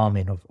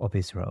arming of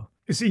Israel?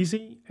 It's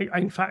easy.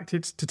 In fact,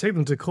 it's to take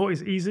them to court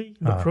is easy.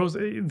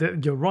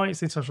 You're right. It's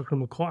the International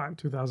Criminal Court Act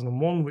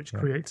 2001, which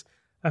creates,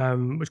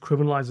 which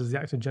criminalizes the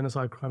act of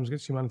genocide, crimes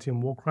against humanity,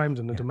 and war crimes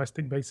on a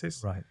domestic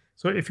basis. Right.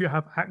 So if you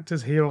have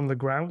actors here on the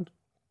ground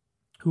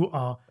who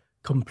are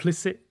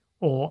complicit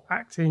or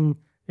acting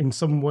in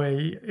some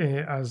way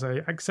as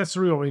an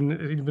accessory or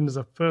even as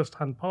a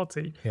first-hand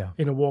party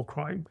in a war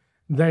crime,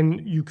 then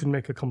you can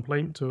make a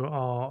complaint to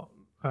our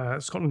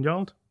Scotland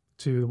Yard,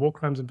 to the War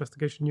Crimes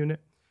Investigation Unit.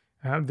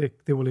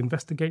 They will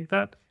investigate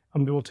that,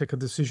 and they will take a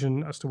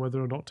decision as to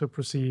whether or not to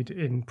proceed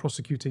in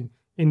prosecuting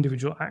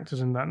individual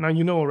actors in that. Now,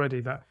 you know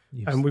already that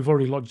we've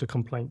already lodged a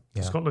complaint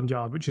to Scotland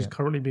Yard, which is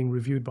currently being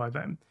reviewed by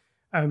them.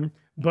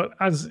 But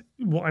as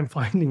what I'm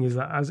finding is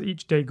that as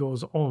each day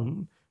goes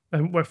on,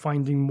 we're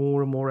finding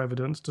more and more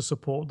evidence to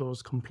support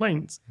those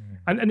complaints.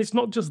 And it's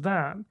not just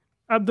that.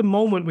 At the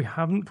moment, we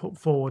haven't put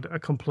forward a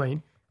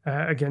complaint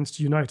against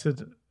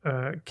United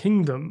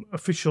Kingdom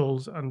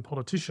officials and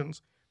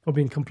politicians for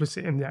being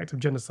complicit in the act of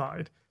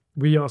genocide.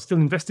 We are still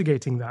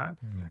investigating that.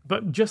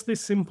 But just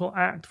this simple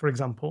act, for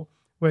example,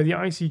 where the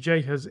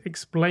ICJ has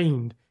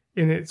explained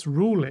in its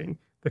ruling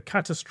the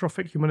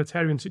catastrophic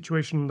humanitarian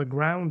situation on the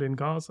ground in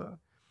Gaza,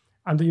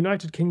 and the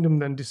United Kingdom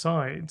then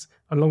decides,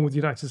 along with the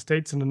United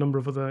States and a number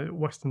of other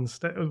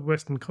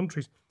Western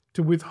countries,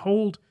 to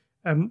withhold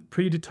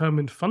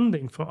predetermined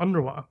funding for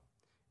UNRWA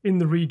in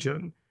the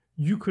region,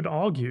 you could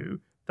argue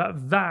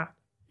that that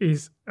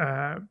is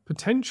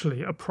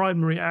potentially a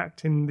primary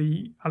act in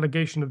the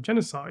allegation of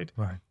genocide,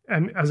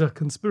 and as a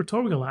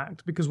conspiratorial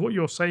act, because what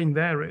you're saying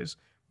there is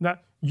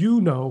that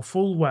you know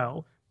full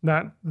well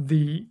that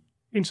the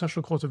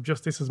International Court of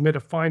Justice has made a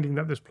finding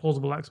that there's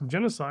plausible acts of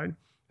genocide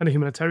and a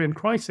humanitarian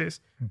crisis.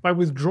 By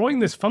withdrawing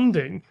this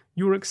funding,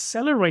 you're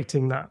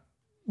accelerating that,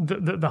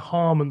 the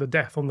harm and the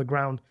death on the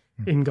ground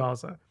in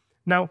Gaza.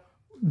 Now,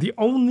 the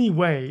only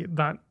way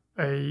that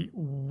a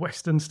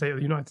Western state,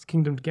 the United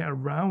Kingdom, to get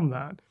around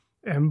that,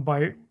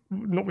 by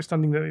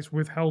notwithstanding that it's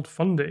withheld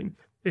funding,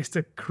 is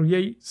to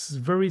create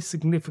very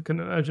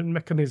significant and urgent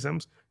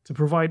mechanisms to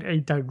provide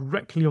aid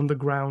directly on the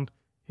ground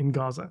in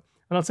Gaza.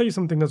 And I'll tell you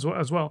something as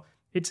well.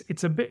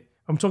 It's a bit,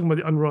 I'm talking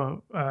about the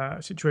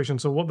UNRWA situation.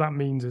 So what that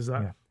means is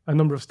that a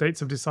number of states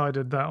have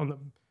decided that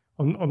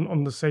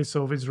on the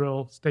say-so of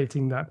Israel,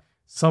 stating that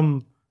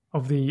some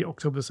of the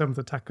October 7th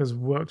attackers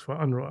worked for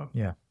UNRWA.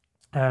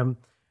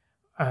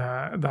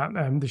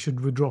 That they should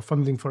withdraw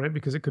funding for it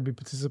because it could be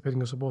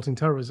participating or supporting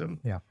terrorism.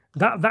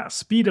 That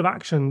speed of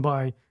action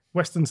by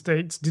Western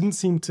states didn't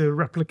seem to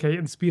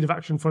replicate the speed of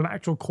action for an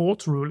actual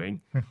court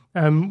ruling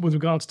with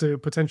regards to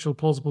potential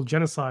plausible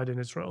genocide in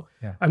Israel.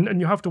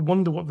 And you have to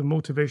wonder what the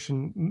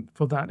motivation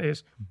for that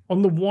is.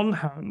 On the one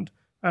hand,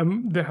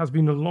 there has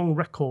been a long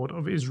record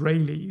of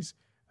Israelis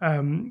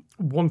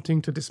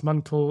wanting to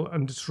dismantle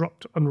and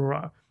disrupt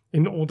UNRWA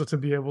in order to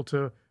be able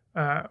to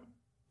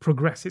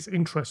progress its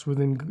interests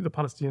within the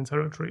Palestinian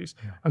territories.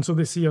 And so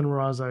they see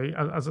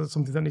UNRWA as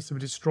something that needs to be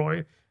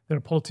destroyed. There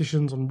are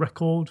politicians on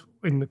record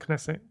in the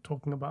Knesset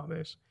talking about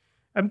this.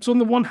 So on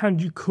the one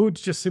hand, you could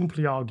just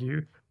simply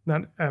argue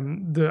that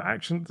the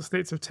action that the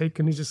states have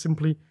taken is just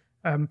simply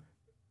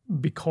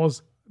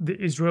because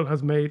Israel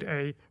has made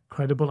a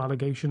credible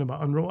allegation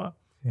about UNRWA,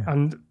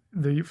 and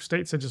the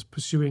states are just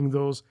pursuing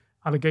those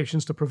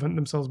allegations to prevent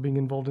themselves being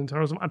involved in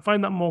terrorism. I'd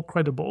find that more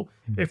credible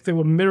if they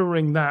were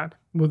mirroring that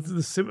with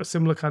a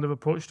similar kind of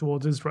approach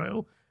towards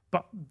Israel.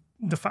 But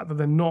the fact that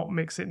they're not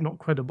makes it not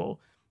credible.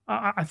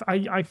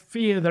 I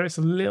fear that it's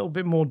a little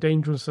bit more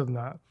dangerous than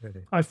that.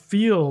 Really? I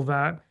feel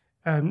that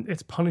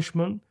it's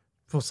punishment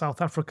for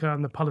South Africa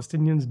and the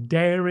Palestinians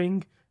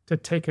daring to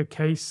take a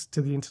case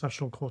to the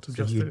International Court of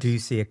Justice. You do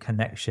see a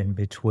connection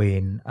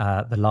between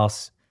the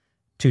last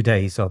 2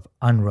 days of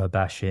UNRWA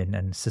bashing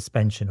and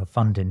suspension of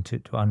funding to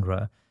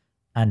UNRWA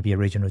and the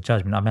original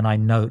judgment. I mean, I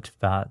note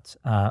that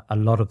a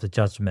lot of the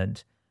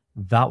judgment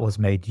that was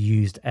made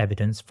used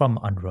evidence from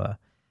UNRWA.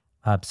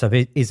 So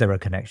is there a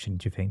connection,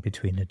 do you think,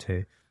 between the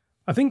two?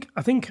 I think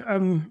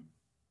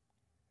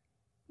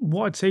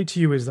what I'd say to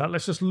you is that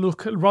let's just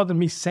look at, rather than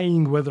me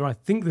saying whether I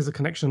think there's a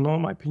connection or not,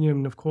 in my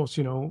opinion, of course,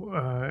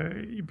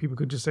 people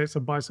could just say it's a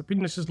biased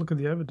opinion. Let's just look at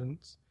the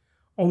evidence.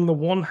 On the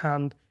one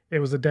hand, it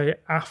was a day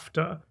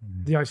after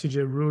the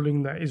ICJ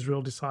ruling that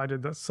Israel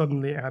decided that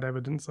suddenly it had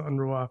evidence that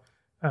UNRWA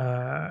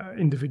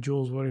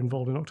individuals were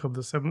involved in October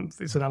the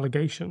 7th. It's an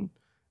allegation,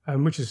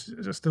 which is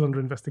still under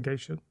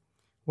investigation,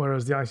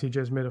 whereas the ICJ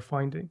has made a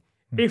finding.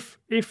 If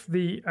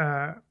the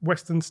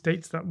Western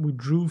states that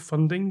withdrew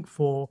funding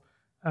for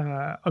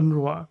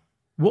UNRWA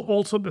were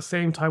also at the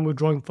same time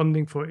withdrawing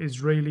funding for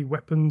Israeli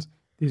weapons,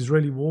 the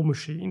Israeli war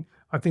machine,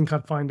 I think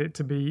I'd find it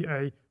to be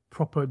a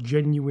proper,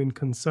 genuine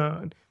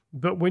concern.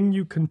 But when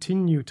you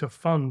continue to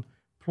fund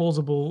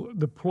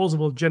the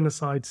plausible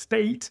genocide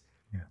state,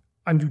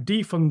 and you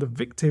defund the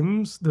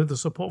victims, the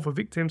support for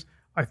victims,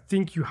 I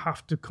think you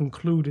have to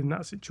conclude in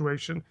that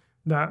situation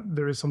that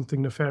there is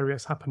something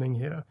nefarious happening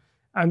here.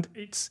 And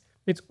it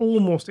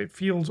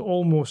feels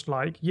almost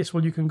like, yes,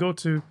 well, you can go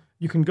to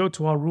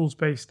our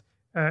rules-based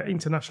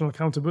international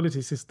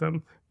accountability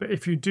system, but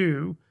if you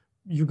do,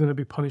 you're going to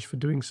be punished for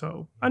doing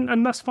so.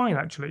 And that's fine,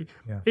 actually.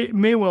 It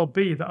may well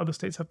be that other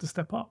states have to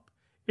step up.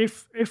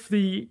 It's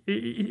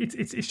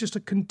just a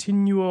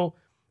continual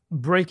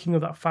breaking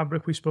of that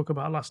fabric we spoke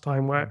about last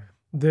time, where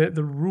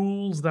the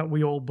rules that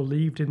we all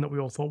believed in, that we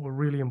all thought were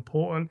really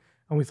important,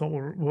 and we thought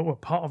were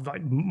part of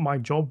my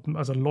job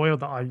as a lawyer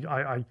that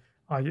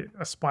I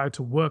aspire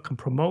to work and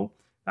promote,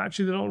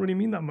 actually they don't really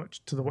mean that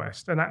much to the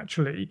West. And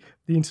actually,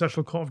 the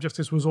International Court of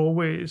Justice was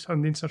always,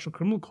 and the International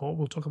Criminal Court,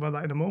 we'll talk about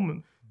that in a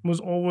moment, was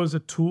always a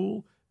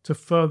tool to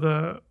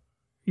further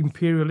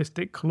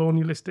imperialistic,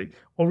 colonialistic,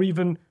 or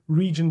even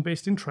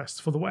region-based interests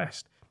for the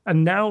West.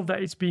 And now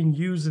that it's being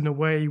used in a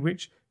way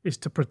which is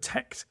to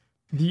protect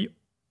the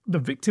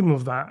victim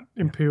of that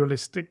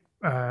imperialistic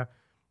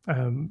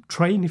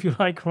train, if you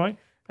like, right?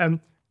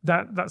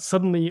 That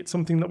suddenly it's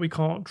something that we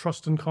can't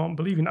trust and can't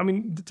believe in. I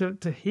mean,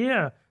 to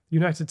hear the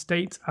United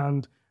States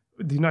and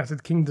the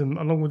United Kingdom,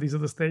 along with these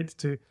other states,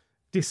 to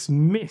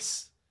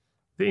dismiss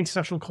the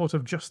International Court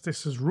of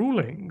Justice's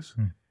rulings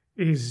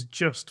is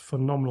just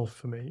phenomenal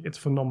for me. It's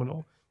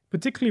phenomenal,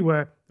 particularly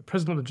where the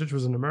president of the judge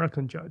was an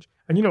American judge.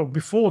 And,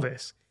 before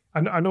this,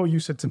 and I know you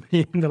said to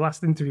me in the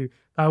last interview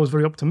that I was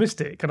very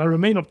optimistic, and I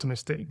remain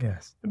optimistic.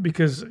 Yes.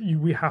 Because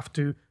we have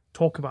to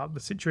talk about the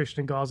situation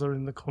in Gaza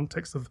in the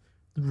context of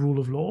the rule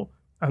of law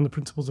and the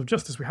principles of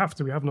justice. We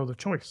have no other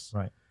choice.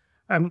 Right.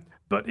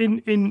 But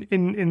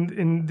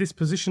in this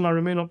position, I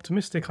remain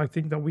optimistic. I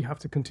think that we have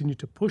to continue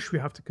to push. We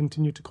have to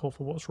continue to call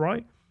for what's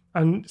right.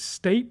 And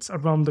states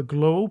around the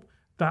globe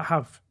that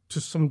have,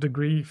 to some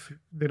degree, if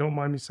they don't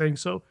mind me saying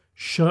so,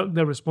 shirked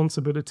their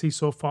responsibility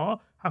so far,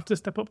 have to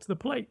step up to the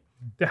plate.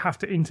 They have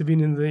to intervene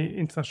in the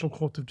International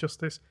Court of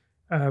Justice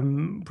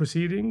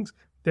proceedings.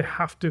 They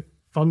have to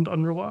fund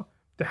UNRWA.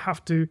 They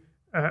have to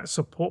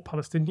support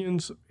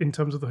Palestinians in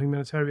terms of the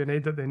humanitarian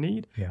aid that they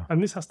need. Yeah.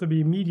 And this has to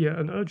be immediate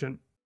and urgent.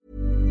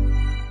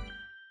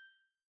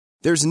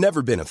 There's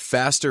never been a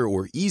faster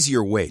or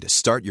easier way to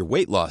start your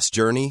weight loss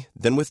journey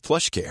than with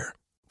PlushCare.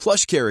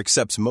 PlushCare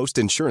accepts most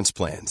insurance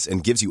plans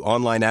and gives you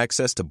online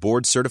access to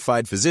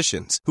board-certified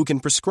physicians who can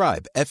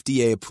prescribe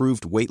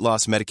FDA-approved weight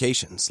loss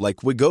medications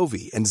like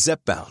Wegovy and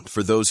Zepbound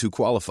for those who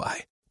qualify.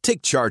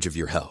 Take charge of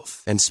your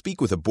health and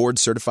speak with a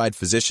board-certified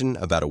physician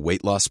about a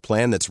weight loss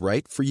plan that's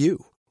right for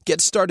you.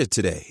 Get started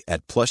today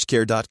at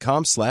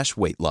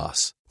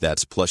plushcare.com/weight-loss.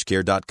 That's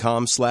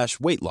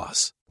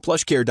plushcare.com/weight-loss.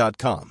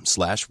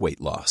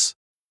 plushcare.com/weight-loss.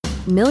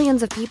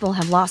 Millions of people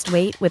have lost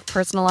weight with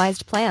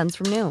personalized plans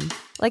from Noom,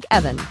 like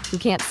Evan, who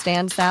can't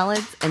stand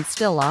salads and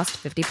still lost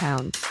 50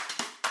 pounds.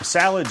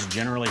 Salads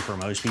generally for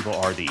most people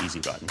are the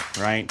easy button,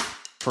 right?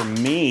 For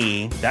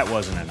me, that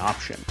wasn't an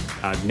option.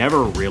 I never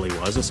really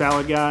was a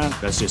salad guy.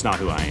 That's just not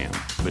who I am.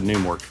 But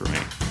Noom worked for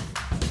me.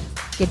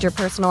 Get your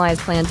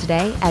personalized plan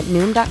today at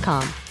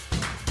Noom.com.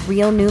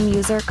 Real Noom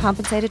user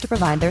compensated to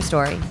provide their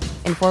story.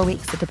 In 4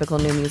 weeks, the typical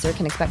Noom user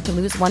can expect to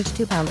lose 1 to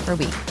 2 pounds per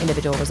week.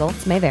 Individual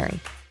results may vary.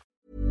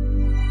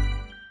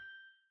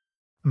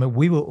 I mean,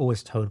 we were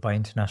always told by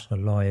international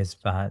lawyers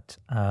that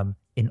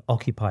in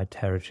occupied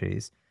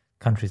territories,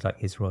 countries like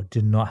Israel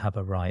do not have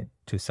a right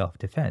to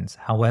self-defense.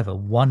 However,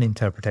 one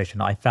interpretation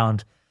I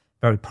found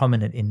very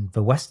prominent in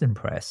the Western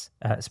press,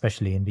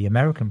 especially in the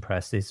American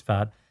press, is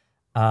that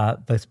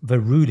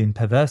the ruling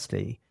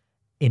perversely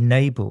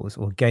enables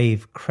or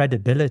gave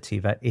credibility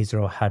that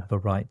Israel had the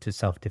right to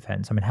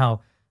self-defense. I mean,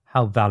 how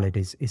valid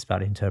is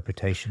that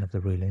interpretation of the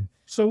ruling?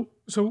 So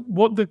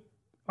what the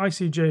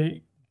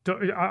ICJ...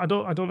 I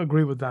don't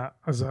agree with that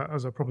as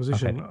a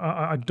proposition. Okay.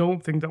 I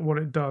don't think that what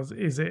it does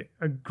is it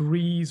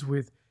agrees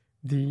with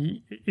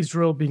the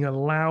Israel being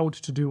allowed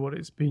to do what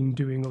it's been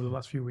doing over the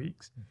last few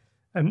weeks,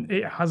 and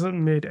it hasn't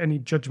made any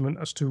judgment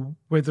as to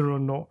whether or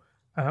not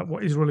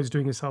what Israel is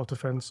doing is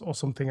self-defense or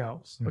something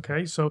else.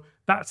 Okay, so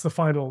that's the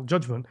final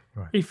judgment.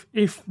 Right.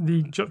 If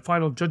the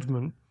final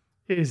judgment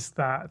is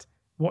that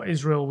what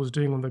Israel was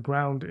doing on the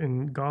ground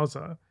in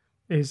Gaza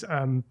is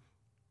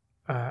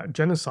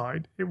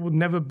genocide, it would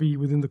never be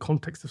within the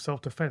context of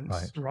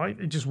self-defense, right?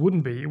 It just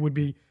wouldn't be.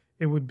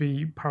 It would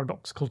be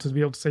paradoxical to be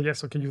able to say,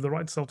 yes, okay, you have the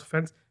right to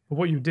self-defense, but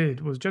what you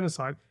did was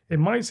genocide. It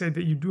might say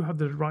that you do have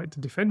the right to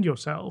defend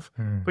yourself,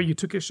 but you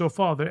took it so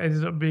far that it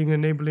ended up being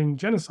enabling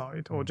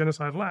genocide or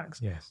genocidal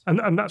acts. Yes.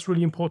 And that's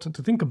really important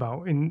to think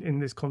about in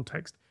this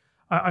context.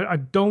 I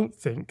don't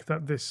think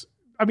that this...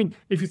 I mean,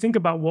 if you think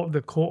about what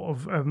the court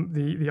of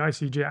the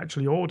ICJ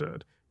actually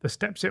ordered, the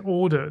steps it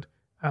ordered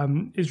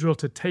Israel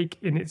to take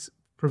in its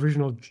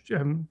provisional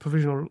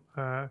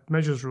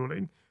measures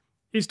ruling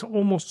is to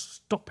almost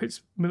stop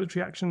its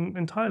military action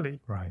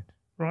entirely. Right.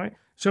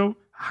 So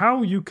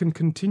how Israel can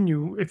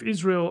continue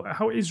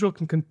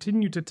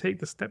to take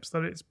the steps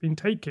that it's been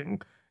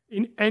taking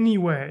in any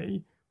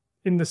way,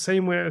 in the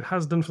same way it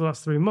has done for the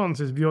last 3 months,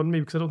 is beyond me,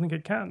 because I don't think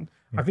it can.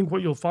 Yeah. I think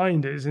what you'll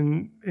find is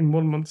in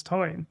 1 month's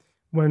time,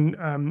 when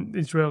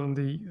Israel and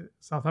the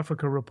South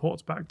Africa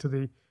reports back to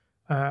the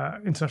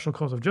International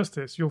Court of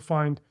Justice, you'll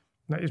find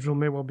that Israel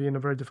may well be in a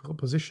very difficult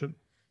position.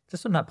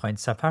 Just on that point,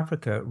 South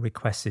Africa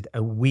requested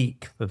a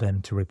week for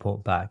them to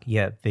report back,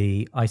 yet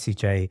the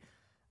ICJ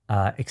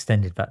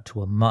extended that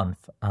to a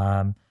month.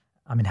 I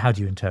mean, how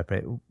do you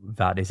interpret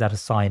that? Is that a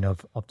sign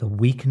of the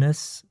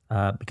weakness?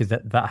 Because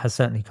that has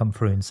certainly come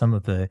through in some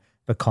of the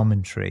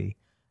commentary.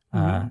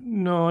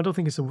 No, I don't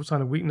think it's a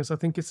sign of weakness. I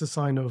think it's a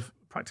sign of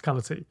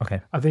practicality.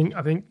 Okay. I think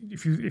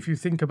if you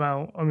think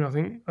about, I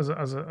think as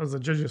a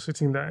judge you're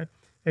sitting there,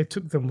 it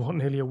took them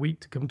nearly a week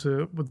to come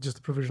to with just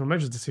a provisional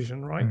measures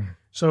decision, right?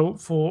 So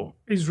for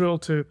Israel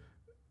to,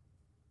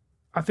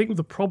 I think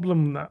the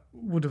problem that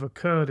would have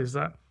occurred is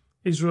that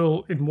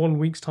Israel in 1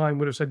 week's time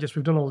would have said, yes,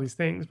 we've done all these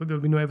things, but there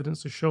would be no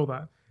evidence to show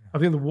that. I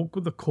think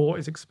what the court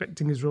is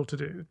expecting Israel to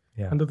do,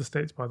 and other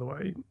states, by the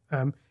way,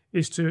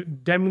 is to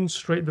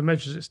demonstrate the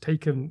measures it's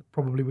taken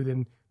probably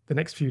within the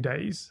next few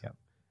days,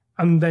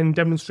 and then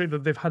demonstrate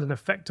that they've had an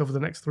effect over the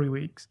next 3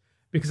 weeks.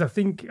 Because I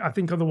think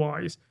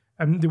otherwise,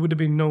 there would have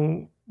been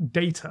no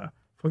data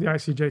for the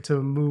ICJ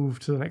to move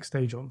to the next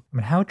stage on. I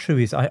mean, how true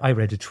is... I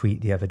read a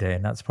tweet the other day,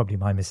 and that's probably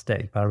my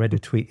mistake, but I read a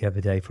tweet the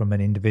other day from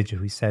an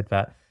individual who said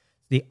that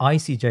the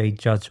ICJ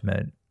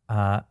judgment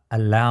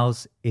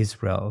allows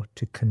Israel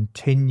to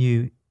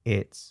continue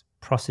its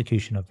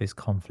prosecution of this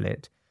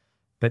conflict,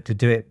 but to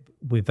do it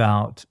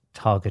without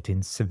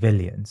targeting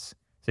civilians.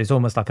 So it's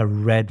almost like a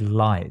red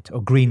light,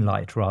 or green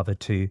light rather,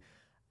 to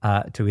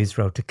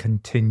Israel to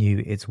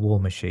continue its war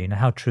machine.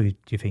 How true do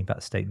you think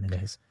that statement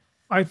is?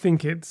 I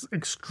think it's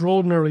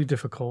extraordinarily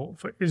difficult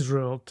for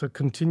Israel to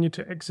continue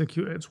to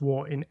execute its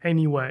war in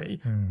any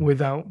way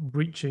without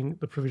breaching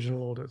the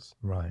provisional orders.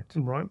 Right.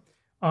 Right.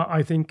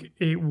 I think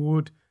it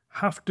would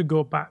have to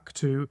go back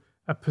to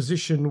a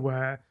position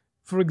where,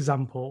 for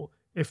example,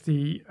 if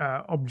the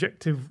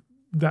objective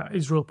that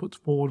Israel puts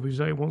forward, which is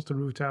that it wants to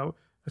root out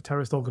a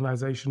terrorist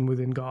organization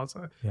within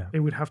Gaza, it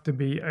would have to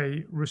be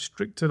a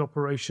restricted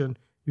operation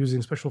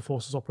using special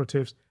forces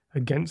operatives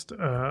against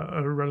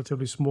a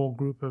relatively small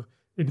group of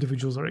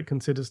individuals that it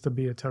considers to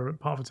be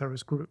part of a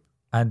terrorist group.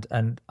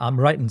 And I'm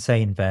right in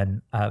saying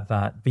then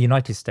that the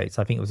United States,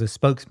 I think it was a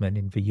spokesman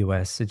in the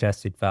US,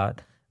 suggested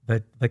that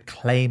the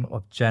claim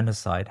of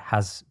genocide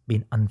has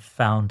been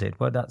unfounded.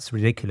 Well, that's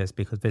ridiculous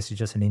because this is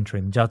just an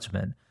interim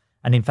judgment.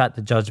 And in fact,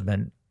 the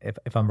judgment,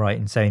 if I'm right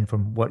in saying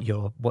from what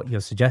you're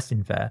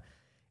suggesting there,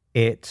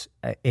 it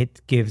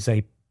gives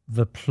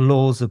the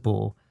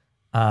plausible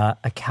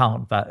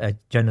account that a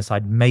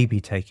genocide may be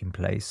taking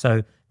place.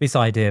 So this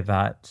idea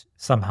that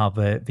somehow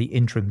the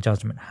interim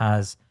judgment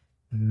has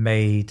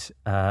made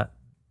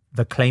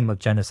the claim of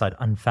genocide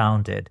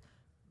unfounded,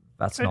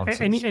 that's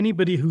nonsense.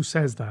 Anybody who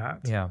says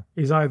that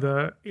is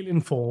either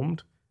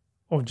ill-informed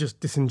or just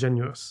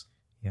disingenuous.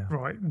 Yeah.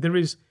 Right.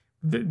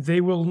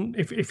 They will,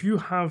 if you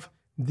have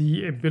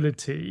the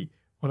ability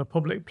on a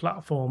public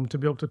platform to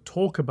be able to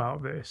talk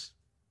about this,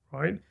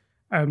 right,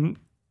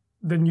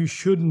 then you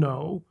should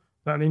know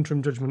that an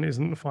interim judgment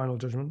isn't the final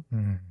judgment.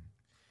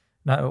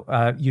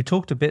 Now, you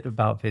talked a bit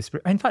about this.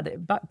 In fact,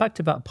 back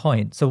to that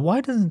point. So why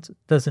doesn't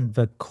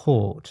the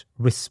court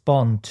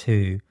respond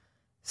to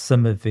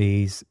some of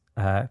these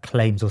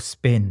claims or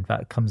spin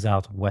that comes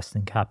out of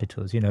Western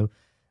capitals?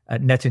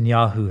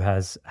 Netanyahu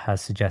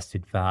has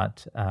suggested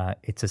that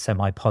it's a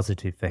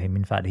semi-positive for him.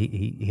 In fact,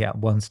 he at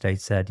one stage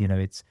said,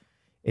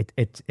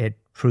 it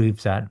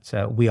proves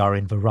that we are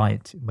in the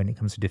right when it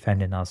comes to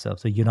defending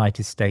ourselves. The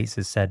United States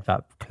has said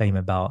that claim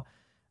about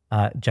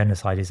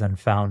genocide is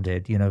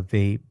unfounded.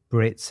 The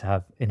Brits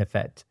have, in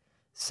effect,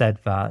 said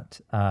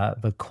that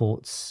the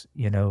court's,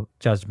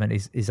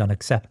 judgment is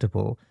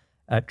unacceptable,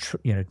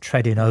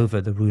 treading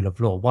over the rule of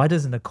law. Why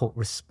doesn't the court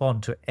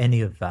respond to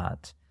any of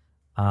that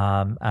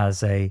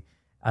as a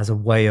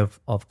way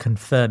of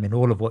confirming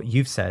all of what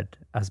you've said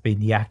as being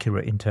the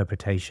accurate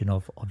interpretation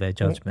of their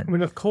judgment? Well, I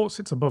mean, a court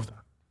sits above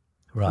that.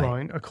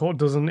 Right. A court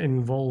doesn't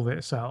involve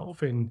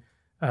itself in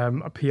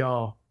a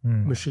PR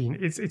machine.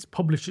 It's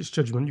published its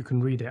judgment. You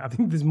can read it. I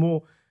think there's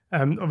more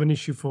of an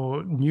issue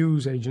for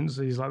news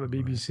agencies like the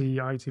BBC,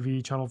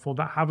 ITV, Channel 4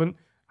 that haven't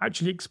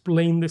actually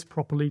explained this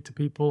properly to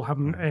people,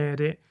 haven't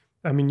aired it.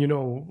 I mean,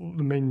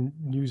 the main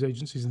news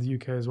agencies in the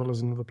UK as well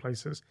as in other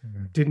places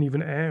didn't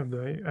even air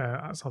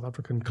the South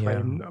African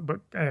claim, but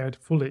aired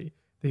fully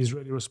the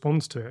Israeli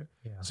response to it.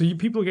 Yeah. So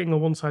people are getting a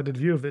one-sided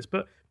view of this.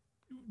 But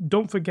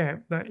don't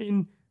forget that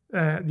in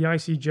the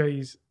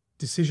ICJ's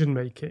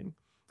decision-making,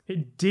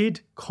 it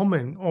did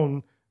comment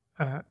on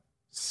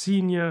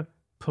senior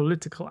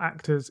political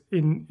actors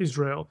in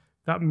Israel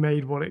that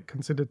made what it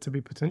considered to be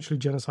potentially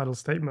genocidal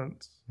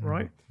statements,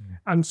 right?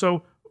 And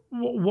so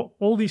what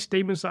all these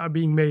statements that are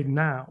being made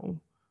now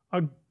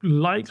are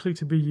likely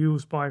to be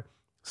used by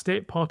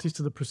state parties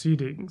to the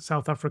proceedings,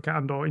 South Africa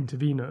and or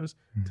interveners,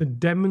 to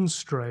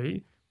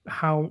demonstrate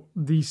how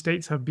these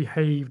states have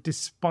behaved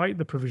despite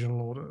the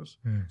provisional orders.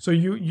 So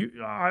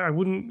I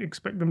wouldn't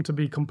expect them to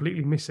be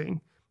completely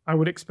missing. I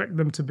would expect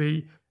them to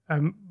be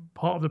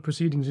part of the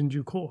proceedings in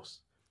due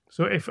course.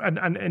 So if,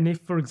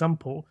 for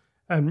example,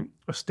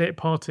 a state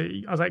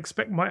party, as I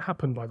expect might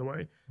happen, by the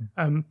way,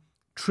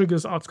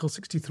 triggers Article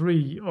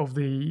 63 of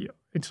the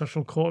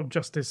International Court of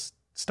Justice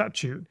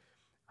statute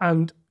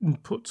and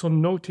puts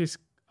on notice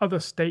other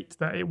states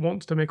that it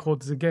wants to make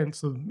orders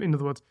against, so in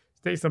other words,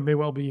 states that may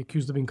well be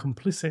accused of being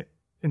complicit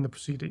in the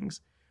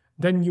proceedings,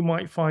 then you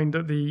might find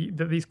that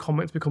these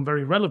comments become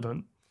very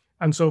relevant.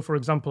 And so, for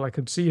example, I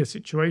could see a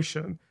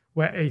situation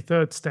where a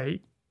third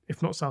state,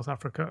 if not South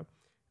Africa,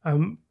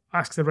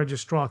 asks the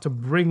registrar to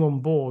bring on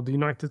board the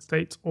United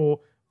States or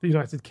the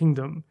United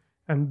Kingdom,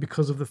 and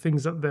because of the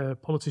things that the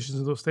politicians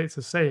in those states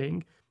are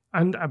saying,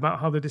 and about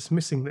how they're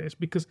dismissing this.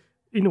 Because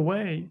in a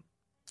way,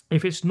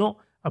 if it's not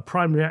a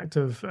primary act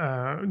of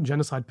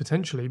genocide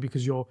potentially,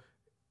 because you're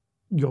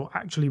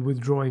actually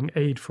withdrawing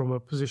aid from a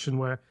position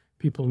where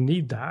people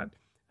need that,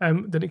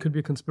 then it could be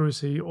a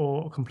conspiracy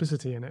or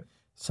complicity in it.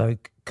 So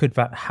could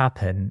that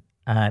happen,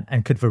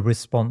 and could the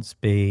response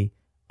be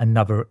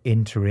another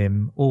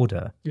interim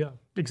order? Yeah,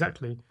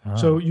 exactly.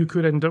 So you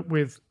could end up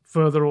with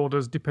further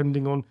orders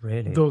depending on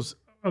those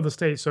other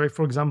states. So if,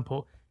 for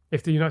example,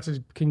 if the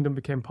United Kingdom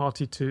became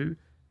party to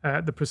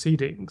the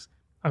proceedings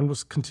and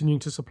was continuing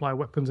to supply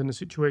weapons in a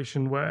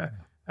situation where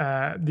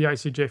the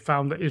ICJ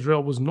found that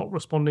Israel was not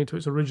responding to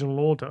its original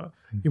order,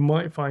 you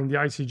might find the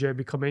ICJ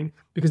becoming,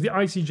 because the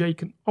ICJ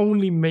can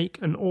only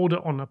make an order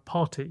on a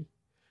party.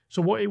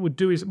 So what it would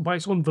do is, by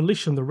its own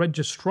volition, the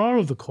registrar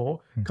of the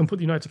court can put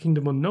the United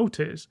Kingdom on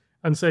notice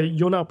and say,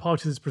 you're now part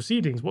of these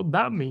proceedings. What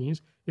that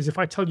means is if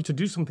I tell you to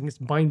do something, it's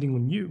binding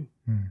on you.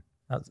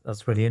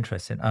 That's really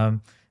interesting.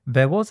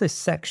 There was a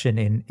section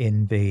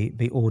in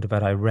the order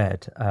that I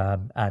read,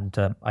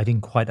 and I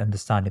didn't quite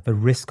understand it. The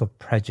risk of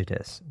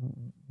prejudice.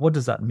 What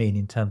does that mean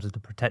in terms of the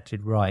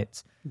protected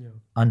rights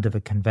under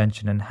the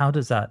convention, and how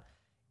does that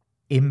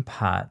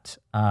impact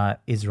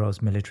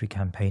Israel's military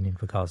campaign in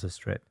the Gaza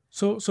Strip?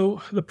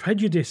 So the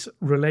prejudice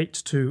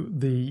relates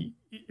to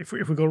if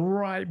we go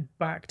right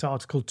back to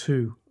Article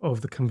 2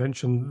 of the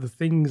convention, the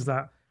things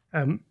that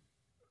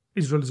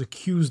Israel is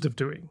accused of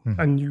doing,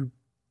 and you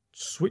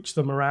switch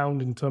them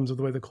around in terms of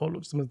the way the court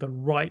looks at them as the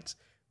right.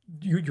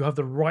 You have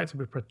the right to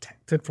be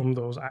protected from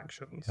those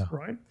actions,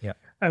 right? Yeah.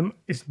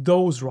 It's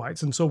those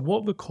rights. And so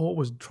what the court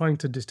was trying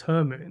to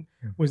determine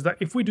was that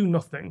if we do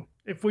nothing,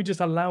 if we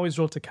just allow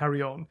Israel to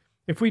carry on,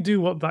 if we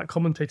do what that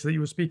commentator that you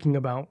were speaking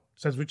about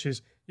says, which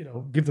is,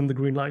 give them the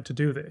green light to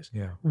do this,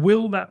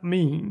 will that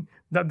mean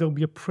that there'll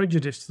be a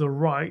prejudice to the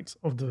right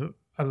of the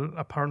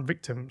apparent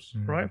victims,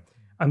 right?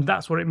 And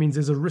that's what it means.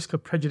 There's a risk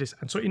of prejudice.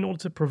 And so in order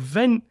to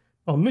prevent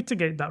or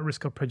mitigate that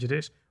risk of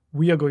prejudice, the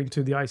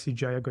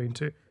ICJ are going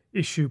to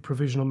issue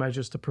provisional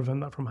measures to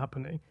prevent that from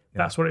happening.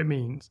 That's what it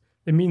means.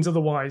 It means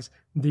otherwise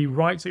the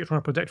rights that you're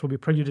trying to protect will be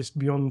prejudiced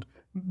beyond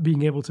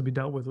being able to be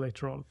dealt with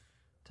later on.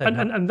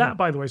 And that,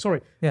 by the way,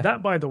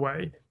 that, by the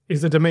way,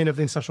 is the domain of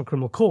the International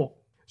Criminal Court.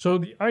 So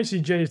the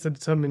ICJ is to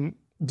determine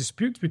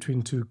disputes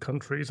between two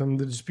countries, and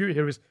the dispute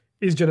here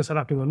is genocide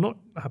happening or not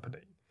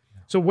happening?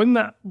 So when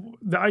the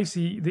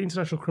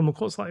International Criminal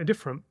Court is slightly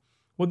different.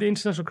 What the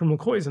International Criminal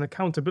Court is an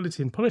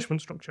accountability and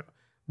punishment structure.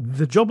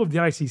 The job of the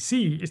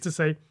ICC is to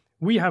say,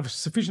 we have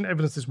sufficient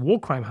evidence this war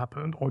crime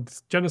happened or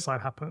this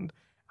genocide happened,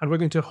 and we're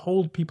going to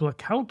hold people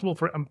accountable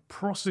for it and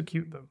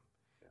prosecute them.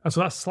 And so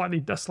that's slightly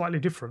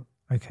different.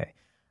 Okay.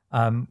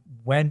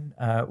 When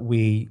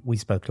we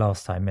spoke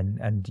last time,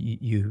 and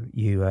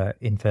you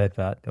inferred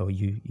that, or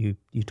you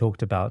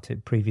talked about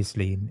it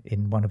previously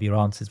in one of your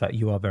answers, that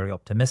you are very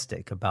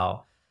optimistic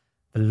about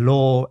the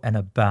law and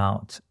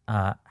about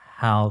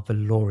how the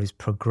law is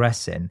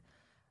progressing.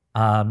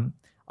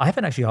 I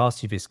haven't actually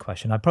asked you this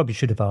question. I probably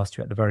should have asked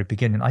you at the very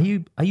beginning. Are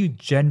you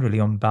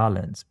generally, on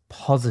balance,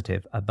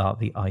 positive about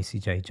the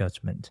ICJ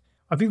judgment?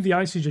 I think the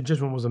ICJ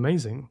judgment was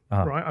amazing,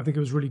 right? I think it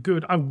was really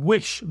good. I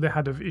wish they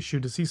had have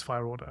issued a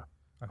ceasefire order.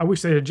 Okay. I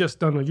wish they had just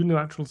done a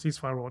unilateral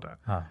ceasefire order.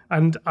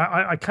 And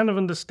I kind of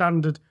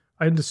understood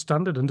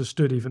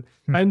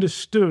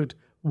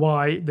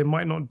why they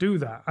might not do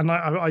that. And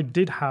I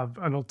did have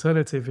an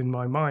alternative in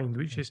my mind,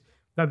 which is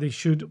that they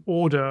should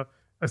order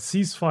a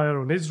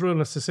ceasefire on Israel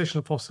and a cessation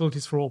of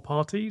hostilities for all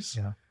parties.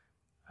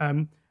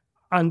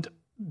 And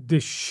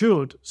this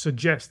should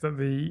suggest that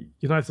the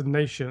United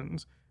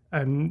Nations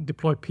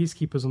deploy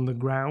peacekeepers on the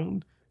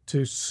ground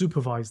to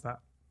supervise that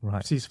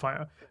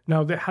ceasefire.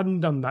 Now, they hadn't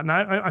done that.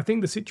 Now, I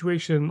think the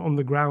situation on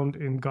the ground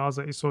in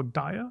Gaza is so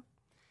dire,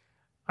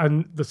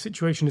 and the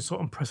situation is so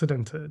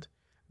unprecedented,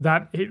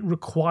 that it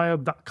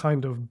required that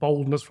kind of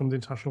boldness from the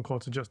International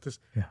Court of Justice.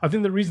 I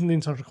think the reason the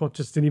International Court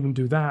just didn't even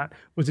do that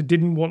was it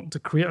didn't want to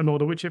create an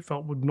order which it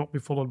felt would not be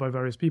followed by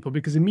various people,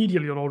 because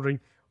immediately on ordering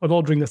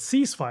a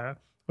ceasefire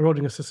or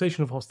ordering a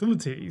cessation of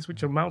hostilities,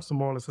 which amounts to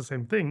more or less the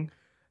same thing,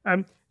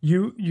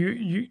 you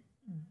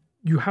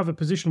have a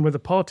position where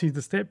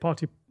the state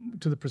party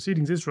to the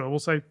proceedings, Israel, will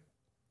say,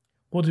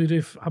 what do you do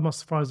if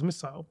Hamas fires a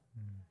missile,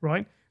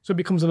 right? So it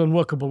becomes an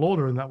unworkable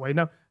order in that way.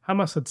 Now,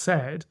 Hamas had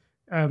said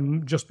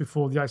just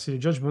before the ICJ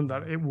judgment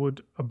that it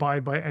would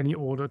abide by any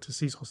order to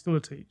cease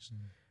hostilities.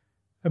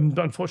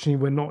 But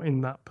unfortunately, we're not in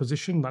that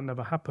position. That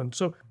never happened.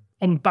 So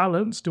on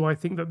balance, do I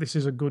think that this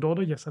is a good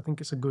order? Yes, I think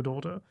it's a good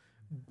order.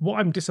 What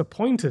I'm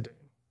disappointed in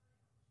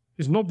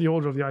is not the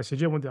order of the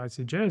ICJ and what the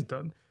ICJ has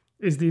done,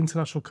 is the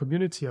international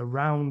community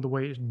around the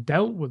way it's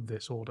dealt with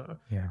this order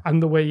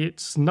and the way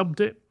it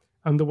snubbed it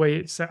and the way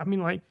it said,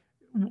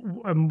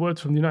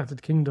 words from the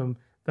United Kingdom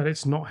that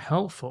it's not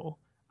helpful.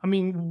 I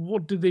mean,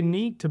 what do they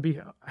need to be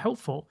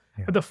helpful?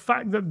 But the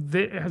fact that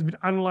it has been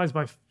analysed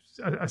by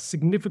a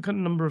significant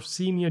number of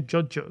senior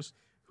judges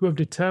who have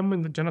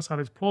determined that genocide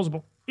is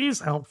plausible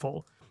is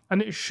helpful,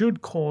 and it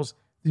should cause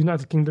the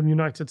United Kingdom,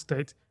 United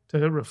States to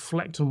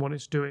reflect on what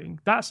it's doing.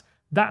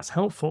 That's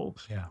helpful.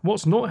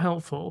 What's not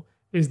helpful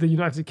is the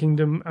United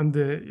Kingdom and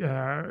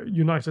the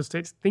United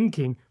States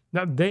thinking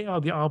that they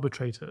are the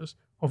arbitrators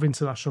of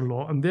international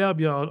law and they are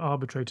the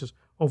arbitrators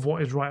of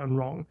what is right and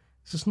wrong.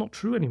 It's just not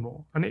true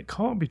anymore, and it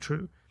can't be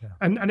true.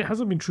 And it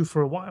hasn't been true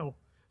for a while.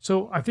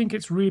 So I think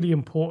it's really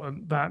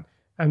important that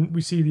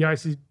we see the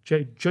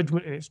ICJ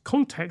judgment in its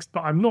context,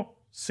 but I'm not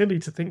silly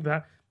to think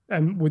that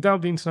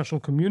without the international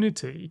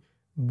community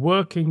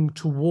working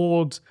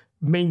towards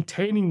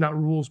maintaining that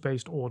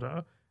rules-based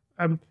order,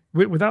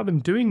 without them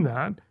doing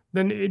that,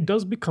 then it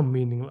does become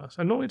meaningless.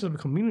 And not only does it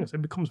become meaningless,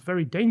 it becomes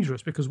very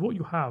dangerous, because what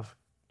you have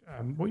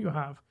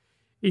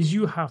is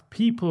you have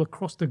people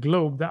across the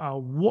globe that are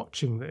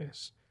watching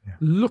this,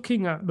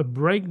 looking at the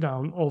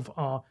breakdown of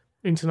our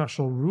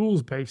international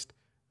rules-based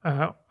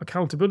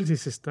accountability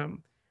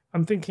system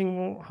and thinking,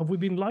 well, have we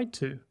been lied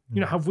to?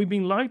 Have we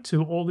been lied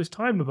to all this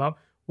time about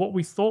what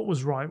we thought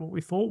was right, what we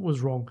thought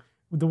was wrong,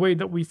 the way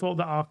that we thought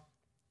that our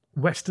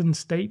Western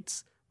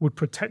states would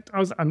protect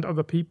us and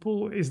other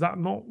people. Is that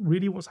not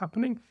really what's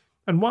happening?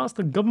 And whilst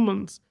the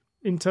governments,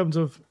 in terms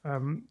of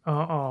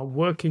are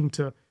working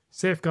to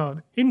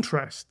safeguard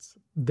interests,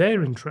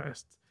 their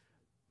interests,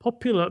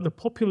 the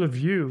popular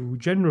view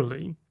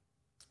generally,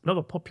 not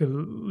the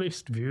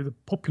populist view, the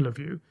popular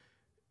view,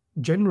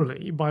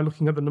 generally, by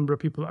looking at the number of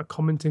people that are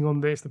commenting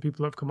on this, the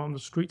people that have come out on the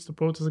streets to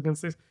protest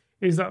against this,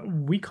 is that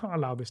we can't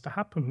allow this to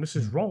happen. This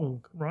is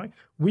wrong, right?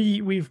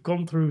 We've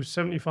gone through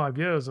 75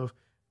 years of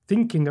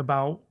thinking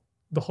about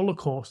the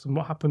Holocaust and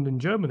what happened in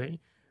Germany,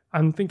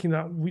 and thinking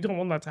that we don't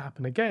want that to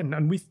happen again.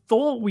 And we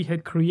thought we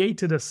had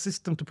created a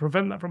system to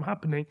prevent that from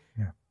happening.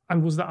 Yeah.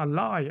 And was that a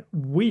lie?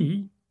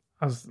 We,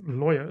 as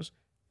lawyers,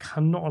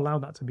 cannot allow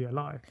that to be a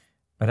lie.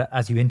 But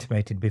as you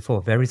intimated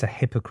before, there is a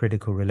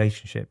hypocritical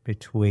relationship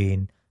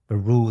between the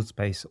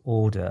rules-based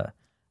order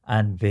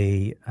and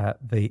the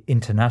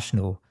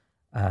international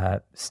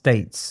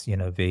states,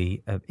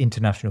 the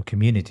international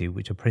community,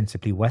 which are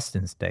principally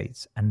Western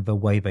states, and the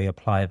way they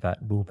apply that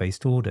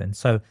rule-based order. And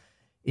so,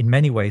 in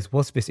many ways,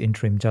 was this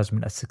interim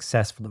judgment a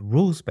success for the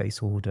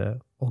rules-based order,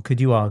 or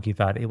could you argue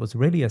that it was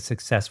really a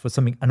success for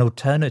an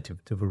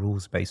alternative to the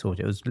rules-based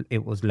order?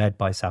 It was led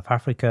by South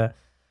Africa,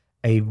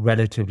 a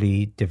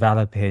relatively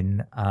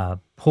developing,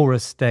 poorer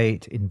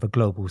state in the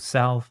global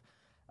South.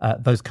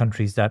 Those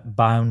countries that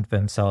bound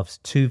themselves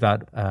to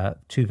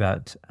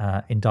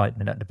that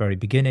indictment at the very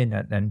beginning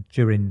and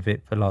during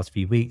the last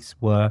few weeks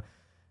were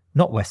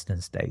not Western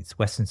states.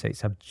 Western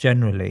states have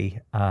generally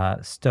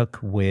stuck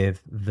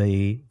with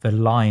the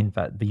line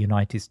that the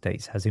United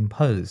States has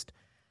imposed.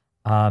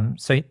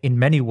 So in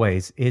many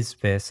ways, is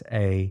this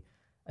a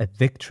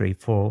victory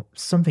for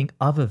something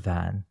other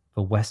than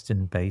the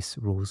Western-based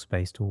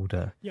rules-based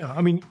order? Yeah,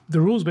 I mean,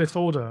 the rules-based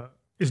order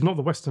is not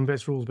the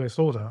Western-based rules-based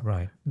order.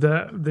 Right.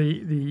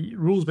 The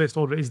rules-based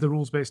order is the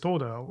rules-based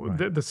order.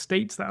 Right. The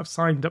states that have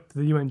signed up to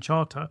the UN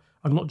Charter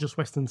are not just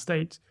Western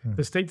states.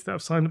 The states that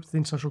have signed up to the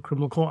International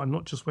Criminal Court are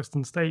not just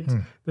Western states.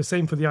 The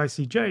same for the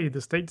ICJ.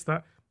 The states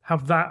that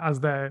have that as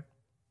their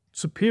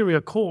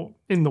superior court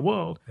in the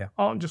world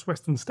aren't just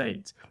Western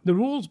states. The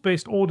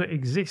rules-based order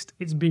exists.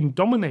 It's being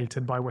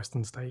dominated by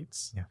Western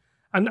states. Yeah.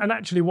 And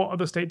actually what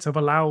other states have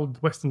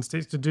allowed Western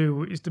states to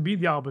do is to be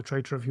the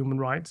arbitrator of human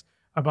rights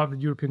about the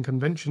European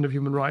Convention of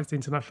Human Rights, the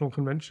International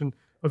Convention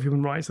of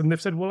Human Rights. And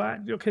they've said, well,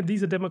 okay,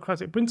 these are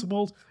democratic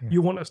principles. Yeah.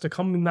 You want us to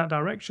come in that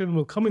direction,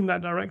 we'll come in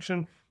that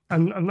direction,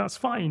 and that's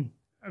fine.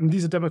 And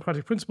these are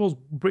democratic principles,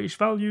 British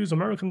values,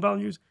 American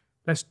values.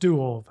 Let's do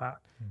all of that.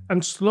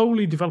 And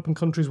slowly developing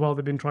countries, while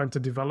they've been trying to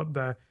develop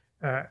their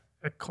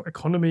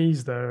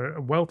economies, their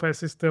welfare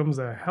systems,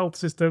 their health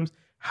systems,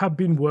 have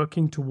been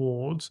working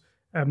towards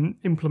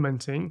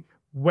implementing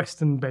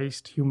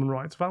Western-based human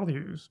rights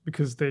values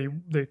because they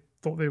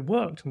thought they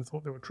worked and they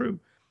thought they were true.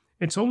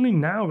 It's only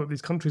now that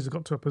these countries have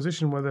got to a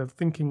position where they're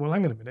thinking, well,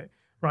 hang on a minute,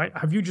 right?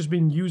 Have you just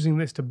been using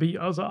this to beat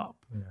us up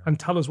and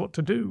tell us what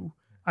to do?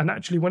 And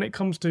actually, when it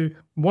comes to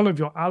one of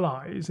your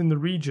allies in the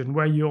region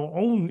where your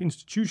own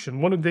institution,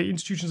 one of the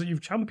institutions that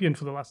you've championed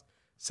for the last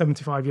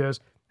 75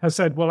 years, has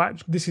said, well,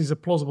 actually, this is a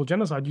plausible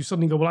genocide, you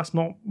suddenly go,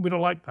 well, we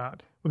don't like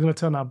that. We're going to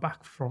turn our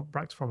backs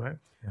from it.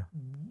 Yeah.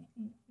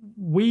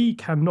 We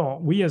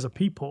as a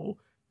people,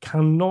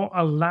 cannot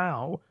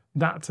allow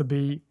that to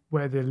be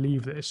where they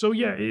leave this. So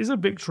yeah, it is a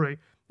victory.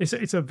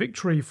 It's a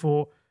victory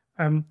for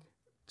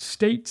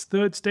states,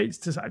 third states,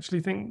 to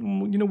actually think,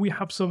 we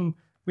have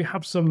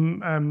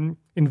some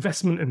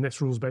investment in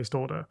this rules-based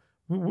order.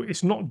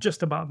 It's not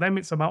just about them;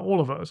 it's about all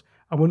of us,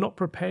 and we're not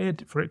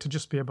prepared for it to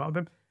just be about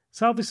them.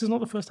 This is not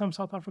the first time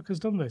South Africa's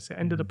done this. It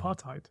ended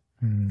apartheid.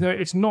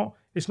 It's not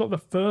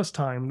the first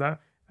time that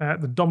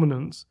the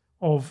dominance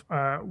of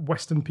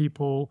Western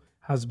people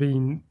has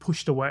been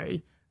pushed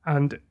away,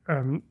 and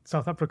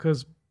South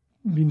Africa's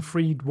been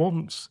freed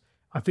once.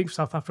 I think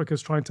South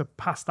Africa's trying to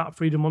pass that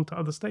freedom on to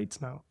other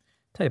states now.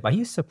 Tayab, are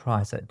you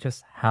surprised at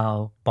just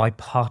how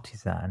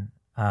bipartisan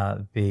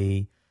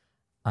the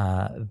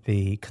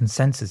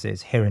consensus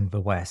is here in the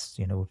West?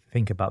 We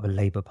think about the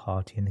Labour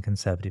Party and the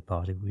Conservative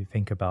Party. We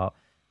think about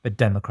the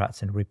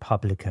Democrats and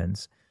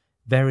Republicans.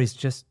 There is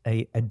just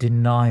a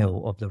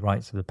denial of the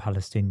rights of the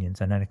Palestinians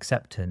and an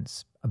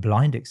acceptance, a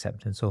blind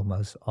acceptance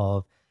almost,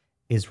 of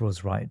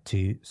Israel's right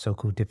to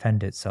so-called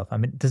defend itself. I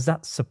mean, does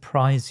that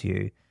surprise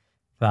you?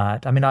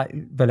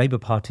 The Labour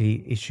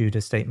Party issued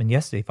a statement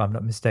yesterday, if I'm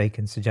not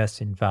mistaken,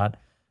 suggesting that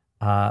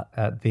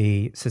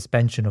the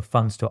suspension of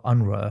funds to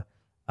UNRWA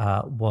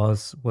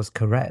was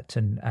correct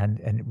and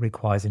it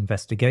requires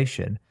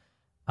investigation.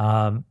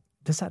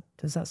 Does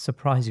that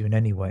surprise you in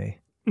any way?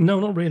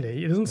 No, not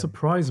really. It doesn't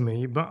surprise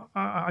me, but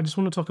I just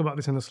want to talk about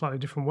this in a slightly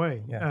different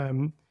way. Yeah.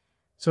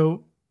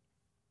 So,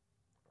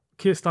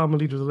 Keir Starmer,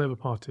 leader of the Labour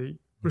Party,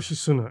 Rishi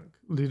Sunak,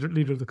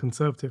 leader of the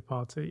Conservative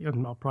Party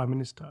and our Prime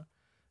Minister,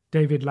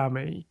 David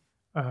Lammy,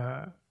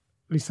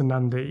 Lisa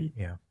Nandy,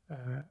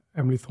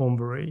 Emily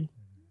Thornberry,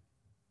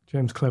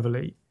 James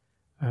Cleverly,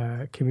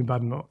 Kimi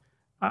Badenoch.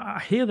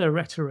 I hear their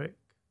rhetoric,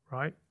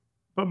 right?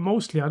 But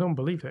mostly I don't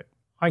believe it.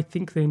 I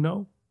think they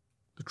know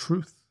the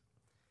truth.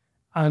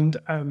 And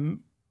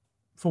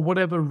for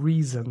whatever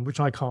reason, which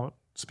I can't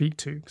speak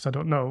to because I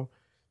don't know,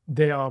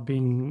 they are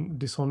being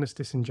dishonest,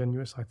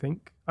 disingenuous, I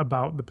think,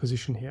 about the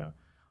position here.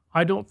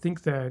 I don't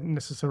think they're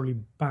necessarily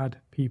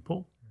bad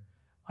people.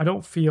 I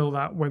don't feel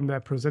that when they're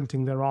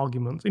presenting their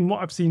arguments, in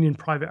what I've seen in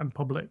private and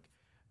public,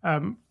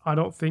 I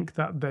don't think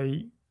that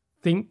they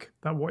think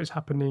that what is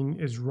happening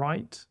is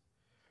right.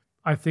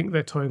 I think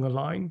they're towing a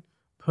line.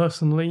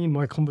 Personally, in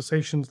my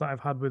conversations that I've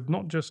had with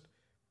not just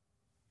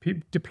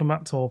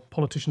diplomats or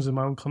politicians in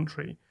my own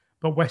country,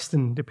 but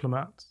Western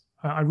diplomats.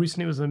 I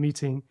recently was in a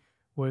meeting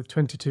with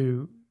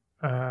 22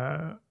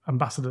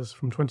 ambassadors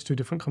from 22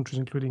 different countries,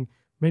 including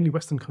mainly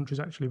Western countries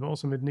actually, but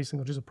also Middle Eastern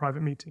countries, a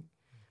private meeting.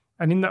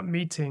 And in that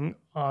meeting,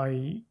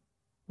 I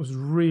was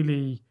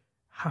really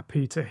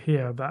happy to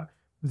hear that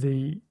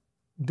the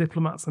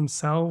diplomats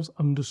themselves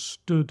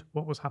understood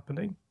what was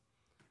happening.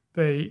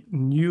 They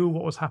knew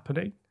what was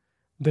happening.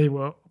 They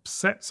were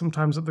upset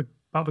sometimes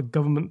about the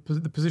government,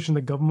 the position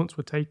the governments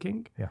were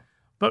taking. Yeah.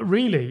 But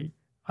really,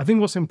 I think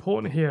what's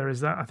important here is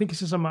that I think it's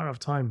just a matter of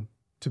time,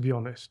 to be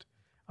honest.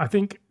 I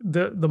think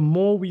the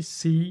more we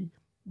see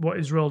what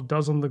Israel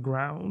does on the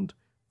ground,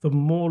 the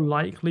more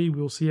likely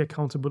we'll see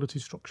accountability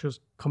structures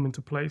come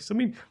into place. I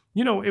mean,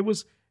 it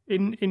was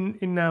in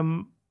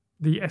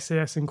the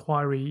SAS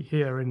inquiry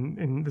here,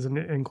 there's an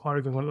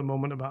inquiry going on at the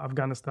moment about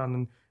Afghanistan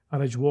and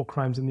alleged war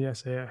crimes in the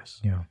SAS.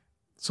 Yeah.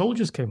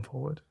 Soldiers came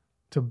forward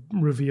to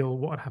reveal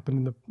what had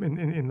happened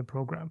in the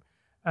program.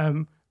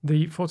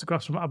 The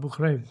photographs from Abu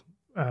Ghraib,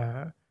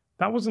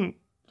 that wasn't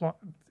like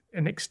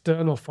an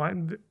external fight.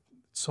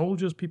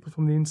 Soldiers, people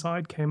from the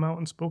inside came out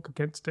and spoke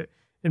against it.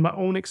 In my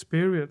own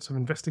experience of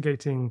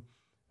investigating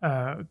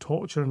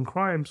torture and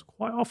crimes,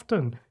 quite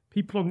often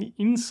people on the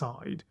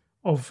inside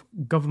of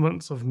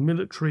governments, of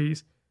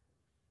militaries,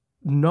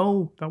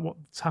 know that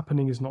what's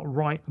happening is not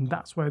right, and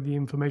that's where the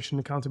information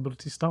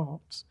accountability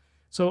starts.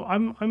 So I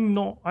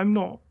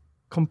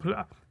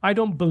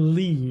don't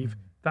believe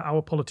that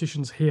our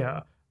politicians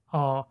here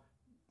are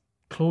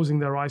closing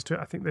their eyes to it.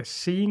 I think they're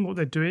seeing what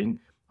they're doing,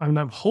 and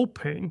I'm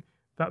hoping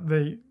that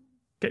they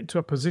get to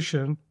a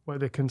position where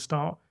they can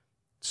start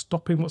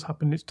stopping what's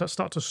happening,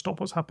 start to stop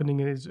what's happening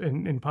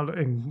in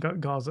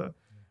Gaza.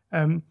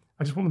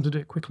 I just want them to do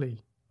it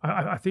quickly.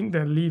 I think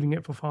they're leaving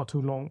it for far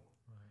too long.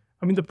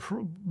 I mean,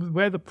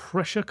 where the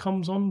pressure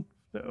comes on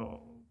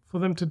for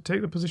them to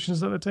take the positions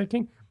that they're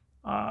taking,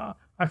 I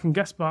can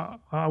guess, but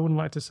I wouldn't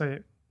like to say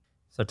it.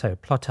 So,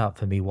 Tayab, plot out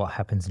for me what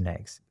happens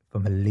next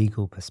from a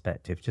legal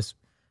perspective. Just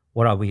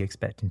what are we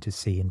expecting to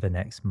see in the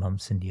next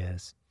months and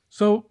years?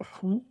 So,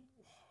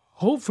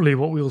 hopefully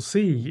what we'll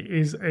see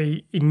is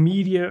a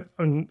immediate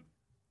and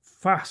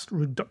fast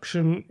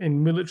reduction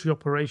in military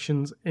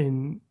operations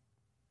in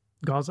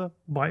Gaza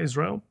by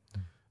Israel.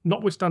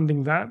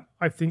 Notwithstanding that,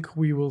 I think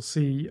we will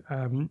see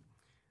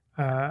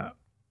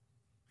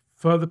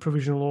further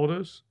provisional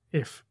orders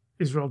if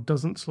Israel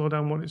doesn't slow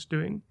down what it's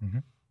doing. Mm-hmm.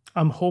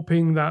 I'm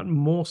hoping that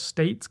more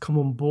states come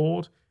on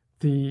board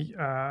the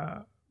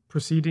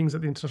proceedings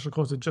at the International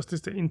Court of Justice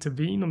to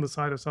intervene on the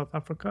side of South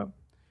Africa.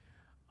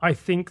 I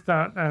think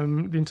that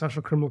the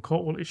International Criminal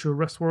Court will issue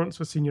arrest warrants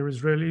for senior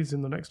Israelis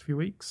in the next few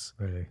weeks.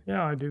 Really?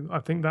 Yeah, I do. I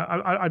think that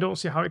I don't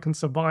see how it can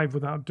survive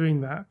without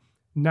doing that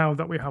now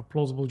that we have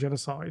plausible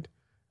genocide,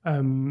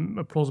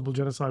 a plausible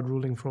genocide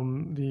ruling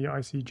from the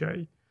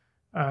ICJ.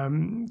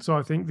 So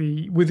I think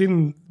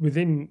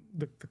within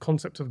the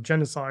concept of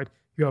genocide,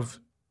 you have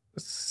a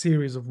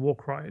series of war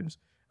crimes.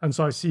 And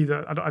so I see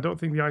that I don't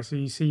think the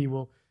ICC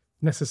will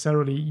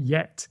necessarily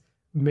yet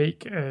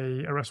make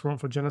a arrest warrant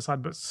for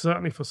genocide, but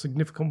certainly for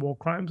significant war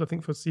crimes, I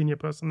think for senior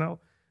personnel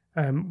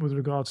with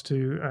regards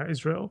to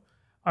Israel.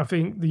 I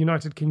think the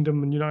United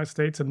Kingdom and United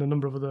States and a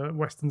number of other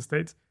Western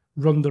states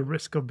run the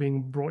risk of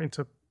being brought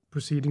into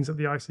proceedings at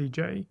the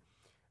ICJ.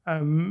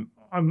 I'm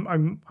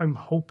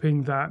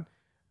hoping that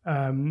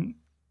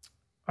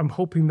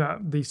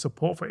the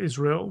support for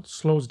Israel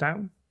slows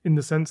down in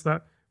the sense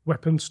that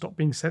weapons stop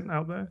being sent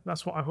out there.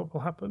 That's what I hope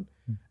will happen.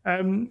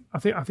 I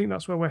think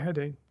that's where we're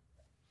heading.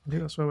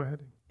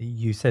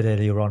 You said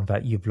earlier on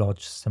that you've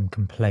lodged some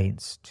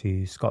complaints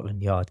to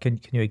Scotland Yard.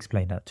 Can you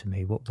explain that to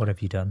me? What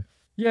have you done?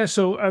 Yeah,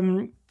 so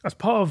as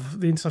part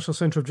of the International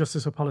Centre of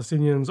Justice for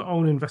Palestinians'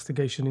 own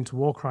investigation into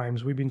war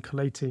crimes, we've been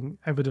collating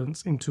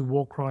evidence into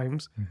war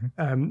crimes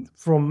and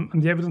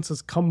the evidence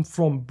has come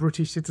from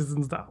British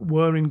citizens that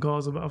were in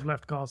Gaza but have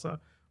left Gaza,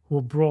 who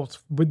have brought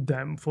with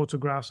them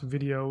photographs,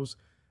 videos,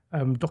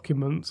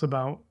 documents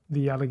about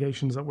the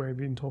allegations that we've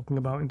been talking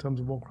about in terms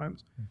of war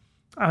crimes.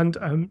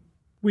 And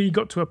we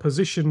got to a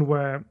position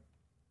where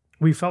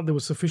we felt there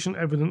was sufficient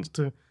evidence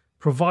to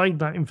provide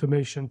that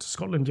information to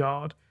Scotland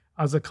Yard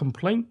as a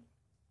complaint.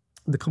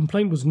 The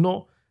complaint was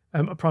not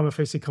a prima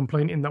facie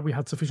complaint in that we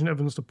had sufficient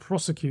evidence to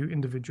prosecute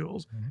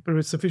individuals, but it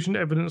was sufficient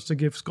evidence to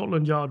give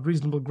Scotland Yard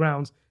reasonable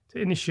grounds to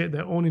initiate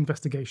their own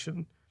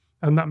investigation.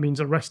 And that means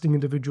arresting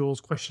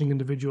individuals, questioning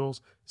individuals,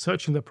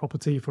 searching their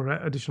property for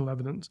additional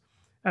evidence.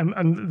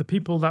 And the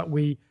people that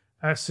we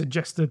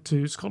suggested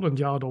to Scotland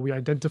Yard or we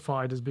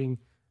identified as being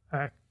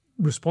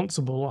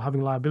responsible or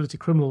having liability,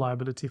 criminal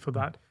liability for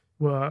that,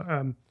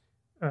 were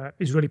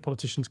Israeli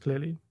politicians,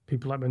 clearly,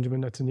 people like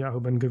Benjamin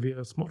Netanyahu,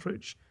 Ben-Gvir,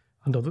 Smotrich,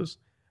 and others,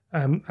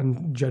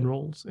 and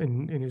generals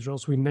in Israel.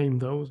 So we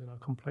named those in our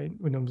complaint.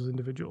 We named those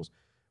individuals.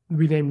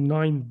 We named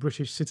 9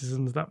 British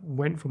citizens that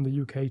went from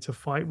the UK to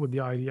fight with the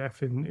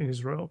IDF in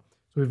Israel.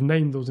 So we've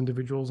named those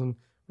individuals, and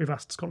we've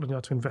asked Scotland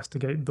Yard to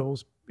investigate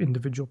those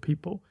individual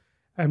people.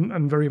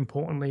 And very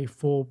importantly,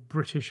 4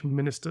 British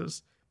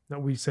ministers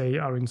that we say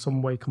are in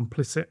some way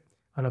complicit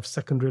and have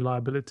secondary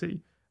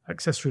liability,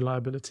 accessory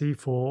liability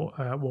for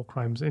war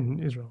crimes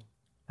in Israel.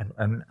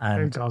 And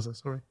in Gaza,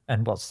 sorry.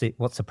 And what's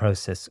the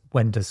process?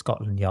 When does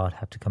Scotland Yard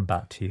have to come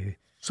back to you?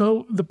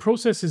 So the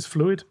process is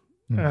fluid.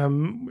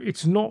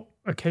 It's not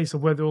a case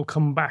of where they'll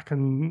come back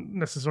and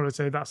necessarily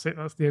say, that's it,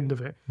 that's the end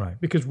of it. Right.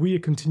 Because we are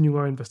continuing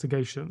our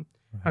investigation.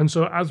 Right. And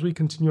so as we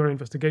continue our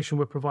investigation,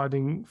 we're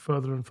providing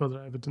further and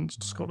further evidence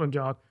to Scotland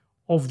Yard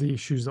of the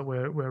issues that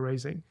we're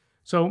raising.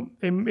 So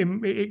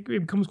it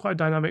becomes quite a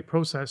dynamic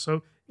process.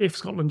 So if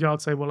Scotland Yard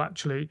say, well,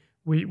 actually,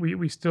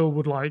 we still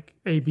would like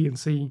A, B, and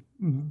C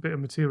bit of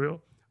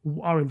material,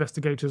 our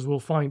investigators will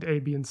find A,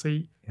 B, and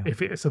C,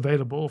 if it's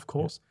available, of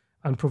course,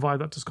 and provide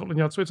that to Scotland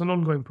Yard. So it's an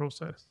ongoing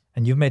process.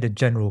 And you've made a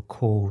general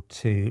call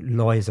to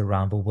lawyers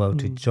around the world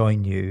to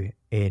join you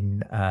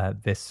in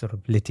this sort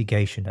of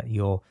litigation that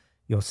you're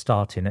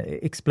starting.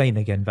 Explain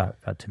again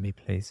that to me,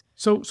 please.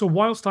 So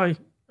whilst I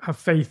have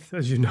faith,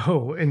 as you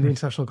know, in the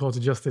International Court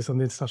of Justice and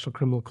the International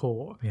Criminal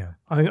Court,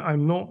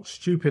 I'm not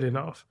stupid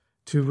enough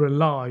to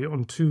rely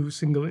on 2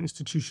 single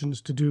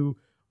institutions to do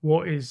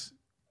what is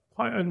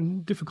quite a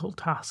difficult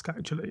task,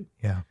 actually.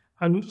 Yeah.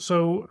 And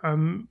so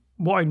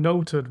what I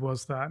noted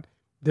was that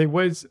there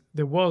was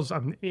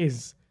and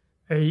is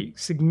a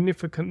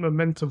significant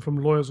momentum from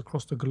lawyers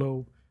across the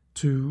globe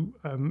to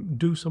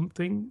do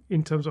something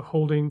in terms of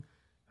holding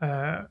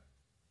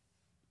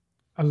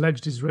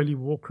alleged Israeli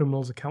war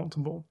criminals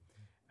accountable.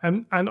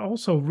 And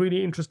also,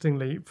 really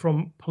interestingly,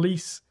 from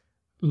police,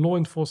 law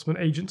enforcement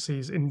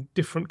agencies in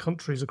different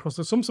countries across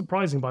the... Some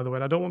surprising, by the way,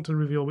 and I don't want to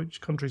reveal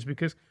which countries,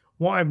 because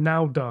what I've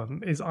now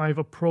done is I've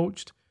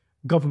approached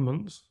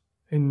governments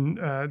in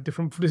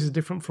different... This is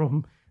different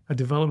from a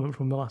development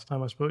from the last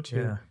time I spoke to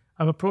you. Yeah.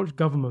 I've approached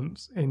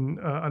governments in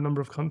a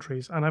number of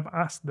countries, and I've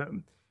asked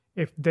them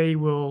if they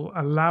will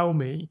allow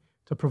me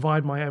to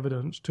provide my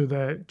evidence to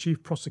their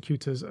chief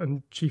prosecutors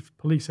and chief of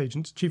police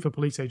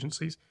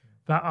agencies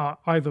that are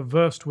either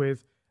versed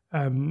with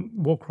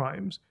war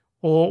crimes,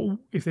 or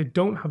if they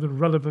don't have the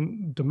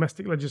relevant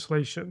domestic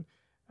legislation,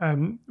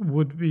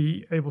 would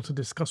be able to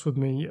discuss with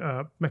me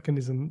a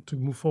mechanism to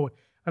move forward.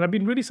 And I've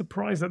been really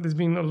surprised that there's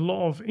been a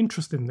lot of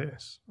interest in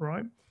this,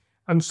 right?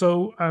 And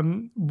so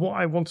what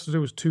I wanted to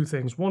do was 2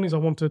 things. One is I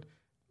wanted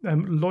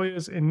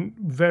lawyers in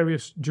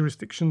various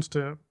jurisdictions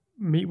to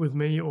meet with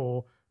me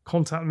or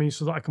contact me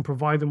so that I can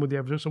provide them with the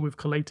evidence that we've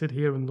collated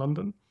here in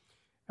London.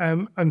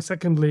 And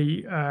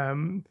secondly,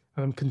 and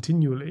I'm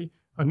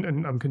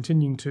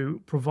continuing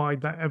to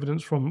provide that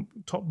evidence from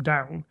top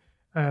down,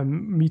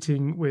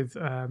 meeting with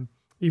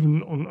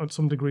even on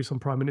some degree some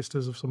prime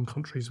ministers of some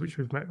countries which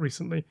we've met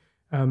recently,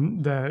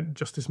 their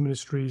justice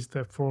ministries,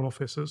 their foreign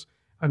officers,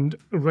 and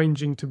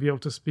arranging to be able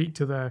to speak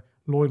to their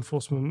law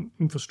enforcement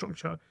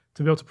infrastructure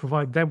to be able to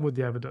provide them with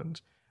the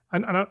evidence.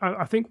 And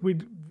I think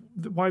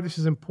why this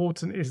is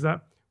important is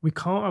that we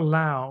can't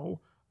allow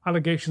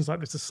allegations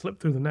like this to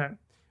slip through the net.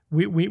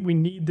 We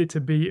need there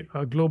to be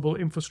a global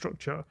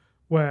infrastructure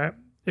where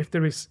if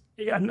there is,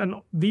 and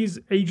these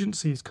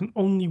agencies can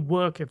only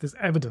work if there's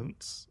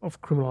evidence of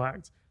criminal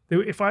acts.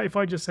 If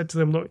I just said to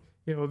them, look,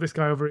 this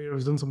guy over here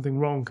has done something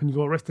wrong, can you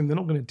go arrest him? They're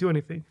not going to do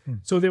anything.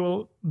 So they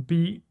will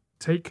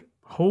take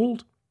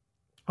hold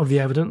of the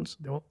evidence,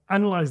 they will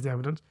analyze the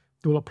evidence,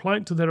 they will apply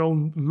it to their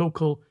own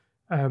local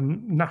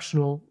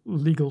national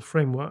legal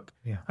framework.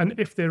 Yeah. And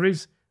if there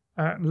is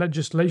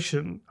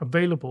legislation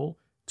available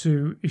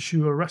to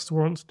issue arrest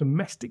warrants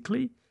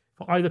domestically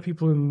for either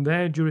people in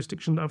their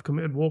jurisdiction that have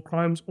committed war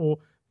crimes or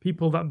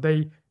people that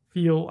they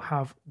feel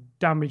have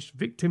damaged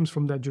victims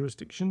from their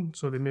jurisdiction,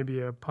 so they may be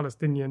a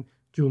Palestinian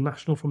dual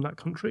national from that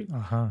country,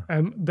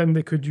 then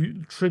they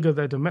could trigger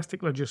their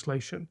domestic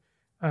legislation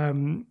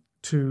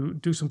to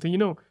do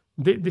something.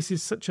 This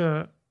is such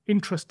a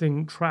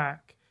interesting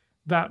track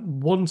that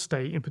one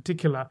state in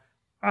particular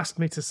asked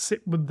me to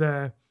sit with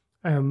their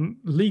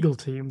legal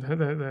team,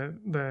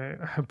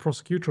 their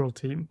prosecutorial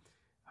team,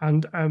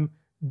 and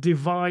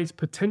devise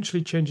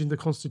potentially changing the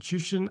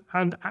constitution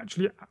and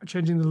actually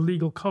changing the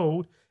legal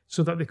code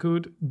so that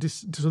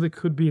they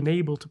could be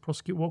enabled to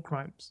prosecute war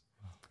crimes.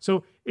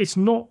 So it's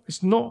not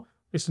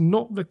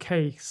the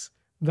case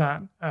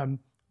that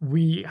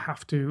we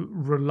have to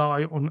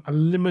rely on a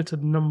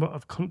limited number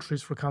of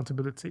countries for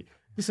accountability.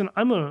 Listen,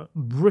 I'm a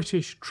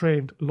British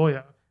trained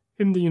lawyer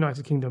in the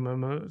United Kingdom.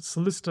 I'm a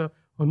solicitor,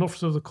 an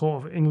officer of the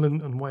Court of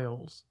England and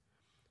Wales.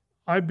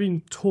 I've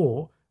been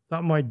taught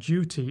that my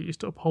duty is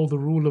to uphold the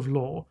rule of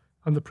law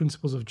and the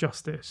principles of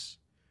justice.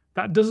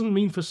 That doesn't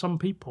mean for some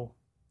people.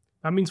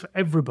 That means for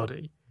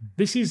everybody.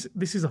 This is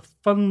a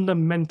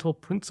fundamental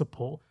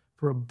principle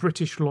for a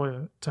British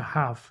lawyer to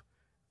have.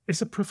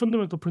 It's a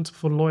fundamental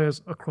principle for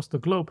lawyers across the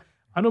globe.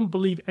 I don't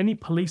believe any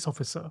police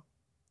officer,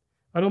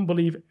 I don't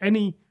believe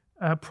any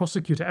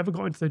prosecutor ever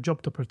got into their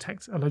job to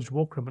protect alleged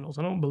war criminals.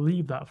 I don't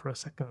believe that for a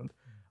second.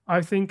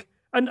 I think,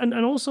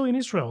 and also in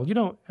Israel,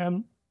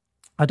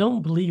 I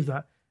don't believe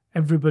that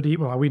everybody,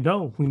 well, we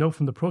know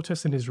from the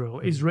protests in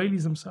Israel,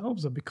 Israelis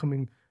themselves are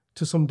becoming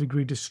to some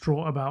degree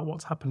distraught about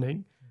what's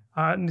happening.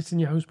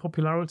 Netanyahu's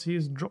popularity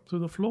has dropped through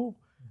the floor.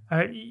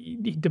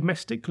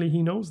 Domestically,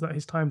 he knows that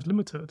his time's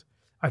limited.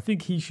 I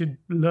think he should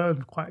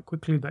learn quite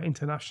quickly that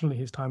internationally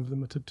his time's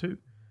limited too.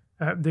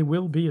 There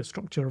will be a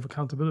structure of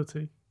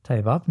accountability.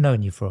 Tayab, I've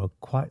known you for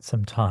quite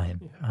some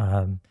time.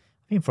 Yeah. I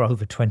think for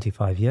over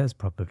 25 years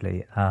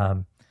probably.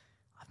 I've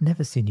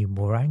never seen you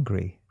more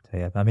angry,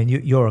 Tayab. I mean,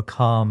 you're a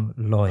calm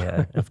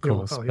lawyer, of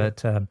course, well, yeah.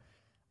 But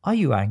are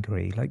you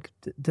angry? Like,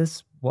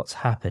 does what's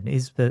happened,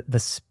 is the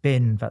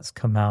spin that's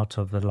come out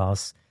of the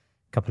last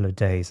couple of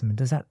days, I mean,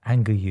 does that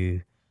anger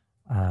you,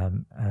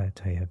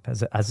 Tayab,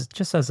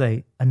 as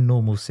a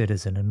normal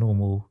citizen, a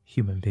normal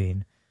human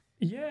being?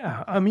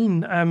 Yeah, I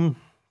mean,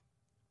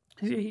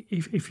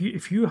 if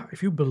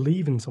you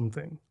believe in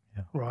something,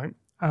 yeah, right,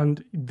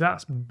 and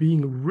that's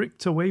being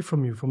ripped away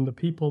from you from the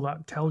people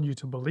that tell you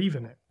to believe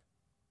in it,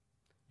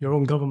 your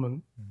own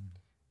government,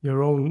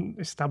 your own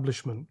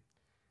establishment,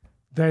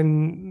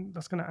 then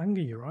that's going to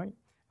anger you, right?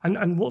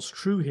 And what's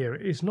true here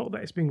is not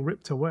that it's being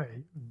ripped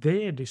away,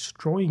 they're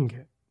destroying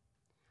it.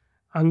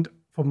 And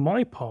for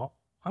my part,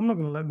 I'm not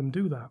going to let them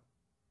do that.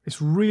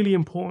 It's really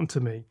important to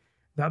me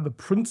that the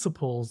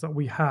principles that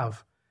we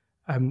have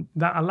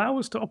that allow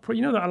us to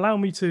operate, that allow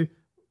me to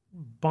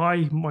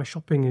buy my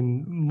shopping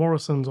in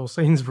Morrison's or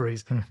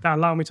Sainsbury's, that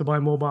allow me to buy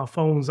mobile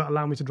phones, that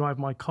allow me to drive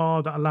my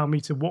car, that allow me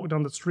to walk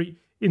down the street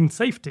in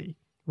safety,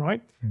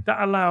 right?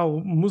 That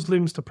allow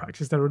Muslims to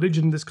practice their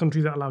religion in this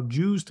country, that allow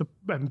Jews to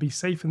be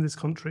safe in this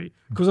country,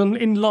 because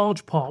in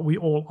large part we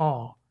all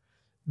are.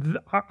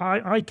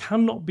 I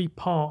cannot be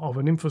part of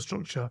an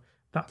infrastructure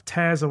that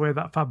tears away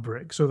that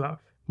fabric so that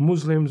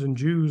Muslims and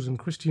Jews and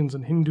Christians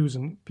and Hindus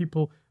and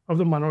people of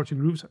the minority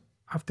groups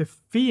have to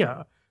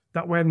fear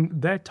that when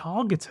they're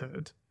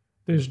targeted,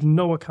 there's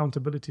no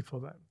accountability for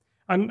them.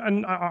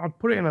 And I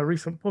put it in a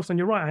recent post, and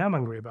you're right, I am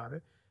angry about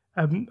it.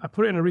 I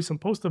put it in a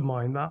recent post of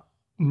mine that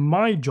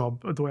my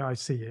job, the way I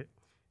see it,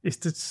 is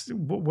to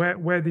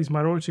where these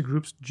minority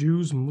groups,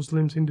 Jews,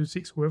 Muslims, Hindus,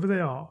 Sikhs, whoever they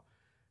are,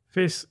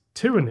 face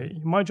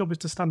tyranny, my job is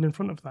to stand in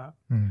front of that.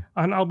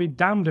 And I'll be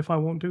damned if I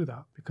won't do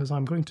that, because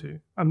I'm going to.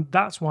 And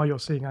that's why you're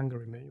seeing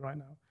anger in me right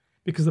now,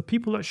 because the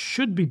people that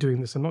should be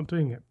doing this are not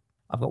doing it.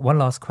 I've got one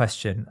last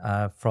question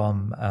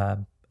from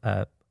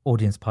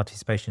audience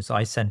participation. So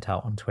I sent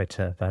out on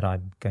Twitter that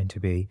I'm going to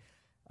be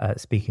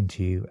speaking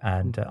to you,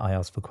 and I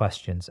asked for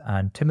questions.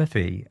 And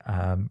Timothy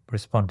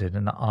responded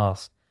and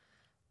asked,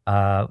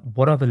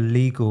 what are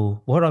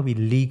we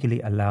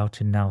legally allowed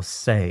to now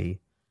say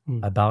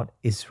about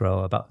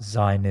Israel, about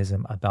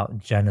Zionism, about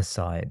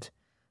genocide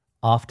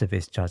after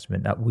this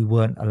judgment that we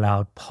weren't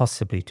allowed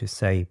possibly to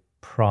say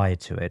prior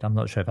to it? I'm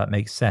not sure if that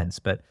makes sense,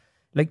 but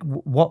like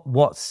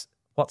what's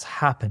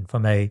happened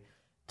from a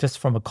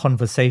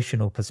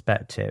conversational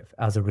perspective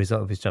as a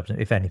result of this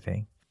judgment, if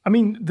anything? I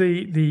mean,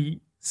 the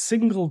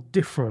single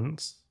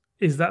difference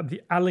is that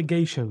the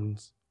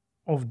allegations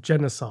of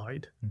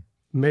genocide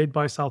made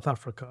by South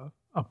Africa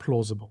are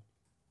plausible.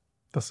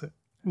 That's it.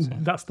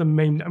 That's the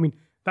main, I mean,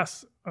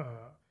 that's a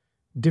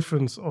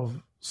difference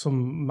of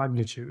some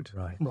magnitude,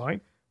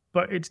 right?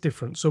 But it's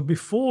different. So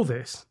before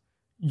this,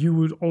 you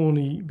would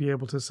only be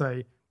able to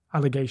say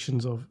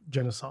allegations of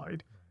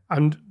genocide,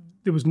 and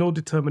there was no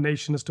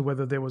determination as to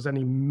whether there was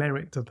any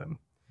merit to them.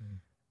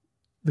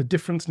 The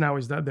difference now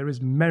is that there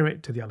is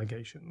merit to the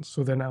allegations,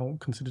 so they're now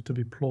considered to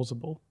be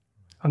plausible,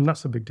 and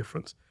that's a big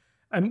difference.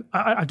 And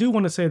I do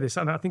want to say this,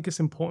 and I think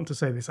it's important to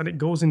say this, and it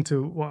goes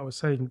into what I was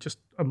saying just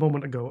a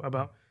moment ago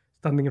about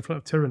standing in front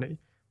of tyranny.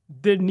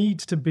 There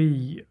needs to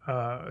be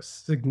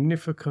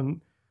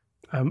significant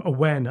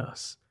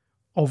awareness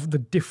of the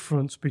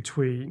difference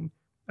between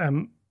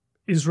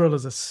Israel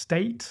as a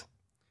state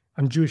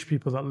and Jewish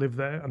people that live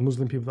there and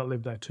Muslim people that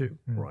live there too,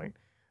 right?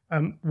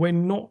 We're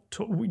not...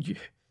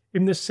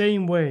 in the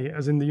same way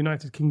as in the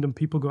United Kingdom,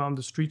 people go out on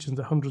the streets in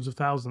the hundreds of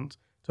thousands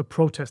to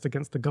protest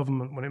against the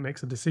government when it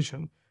makes a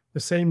decision, the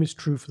same is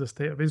true for the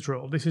state of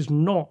Israel. This is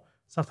not...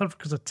 South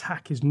Africa's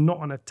attack is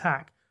not an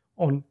attack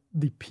on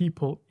the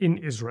people in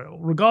Israel,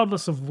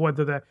 regardless of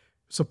whether they're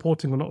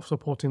supporting or not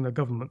supporting their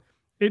government.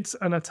 It's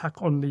an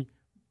attack on the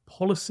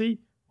policy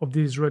of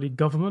the Israeli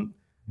government,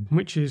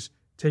 which is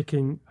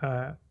taking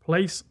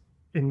place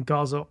in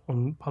Gaza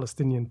on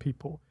Palestinian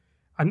people.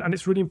 And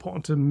it's really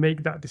important to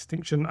make that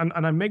distinction.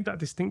 And I make that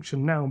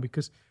distinction now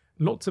because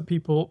lots of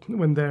people,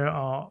 when they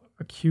are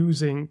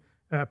accusing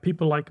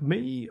people like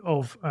me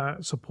of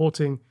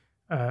supporting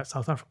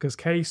South Africa's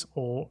case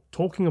or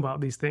talking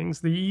about these things,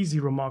 the easy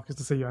remark is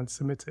to say you're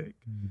anti-Semitic.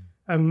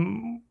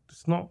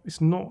 That's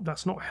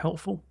not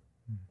helpful.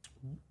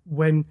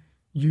 When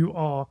you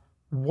are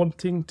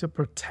wanting to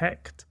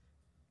protect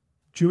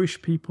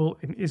Jewish people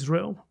in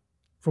Israel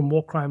from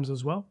war crimes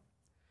as well,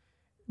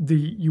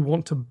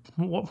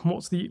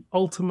 what's the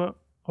ultimate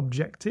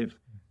objective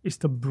is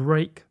to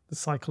break the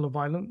cycle of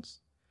violence.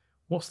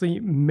 What's the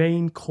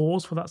main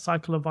cause for that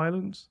cycle of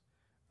violence?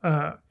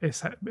 A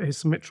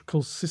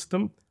symmetrical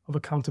system of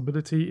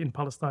accountability in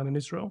Palestine and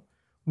Israel,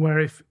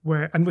 where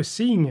we're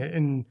seeing it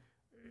in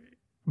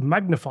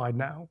magnified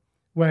now,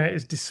 where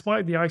it's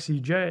despite the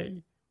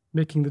ICJ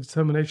making the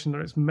determination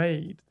that it's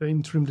made, the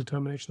interim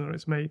determination that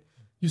it's made,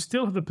 you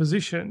still have a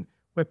position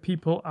where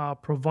people are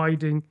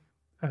providing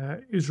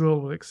Israel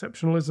with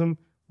exceptionalism,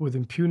 with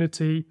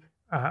impunity,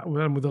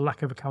 and with a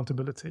lack of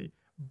accountability.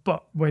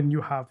 But when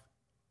you have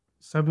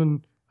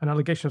an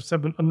allegation of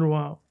 7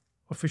 UNRWA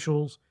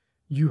officials,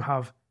 you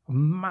have a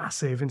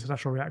massive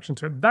international reaction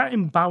to it. That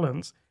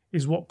imbalance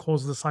is what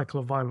causes the cycle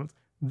of violence.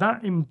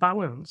 That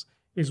imbalance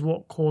is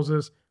what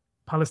causes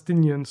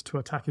Palestinians to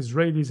attack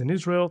Israelis in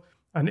Israel,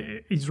 and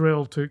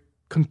Israel to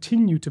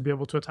continue to be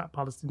able to attack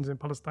Palestinians in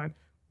Palestine.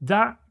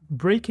 That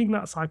breaking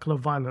that cycle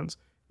of violence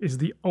is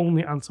the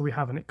only answer we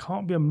have, and it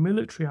can't be a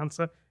military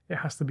answer. It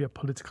has to be a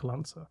political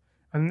answer.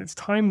 And it's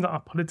time that our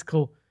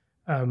political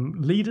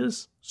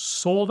leaders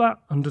saw that,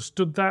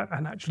 understood that,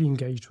 and actually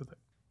engaged with it.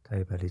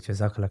 Tayab Ali,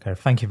 Jazakallah khair.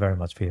 Thank you very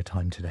much for your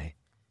time today.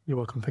 You're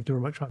welcome. Thank you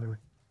very much for having me.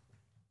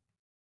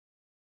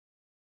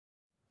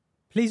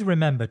 Please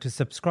remember to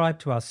subscribe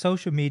to our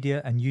social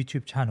media and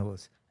YouTube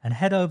channels, and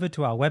head over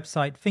to our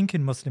website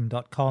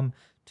thinkingmuslim.com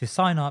to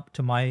sign up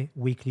to my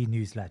weekly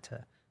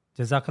newsletter.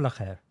 Jazakallah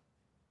khair.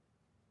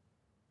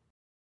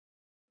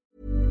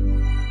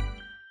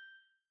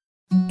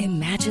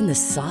 Imagine the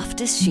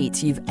softest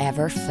sheets you've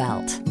ever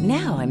felt.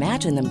 Now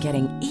imagine them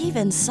getting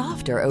even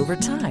softer over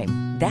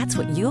time. That's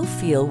what you'll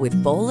feel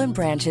with Boll &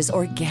 Branch's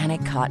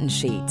organic cotton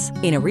sheets.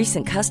 In a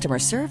recent customer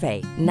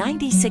survey,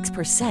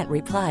 96%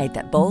 replied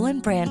that Boll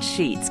 & Branch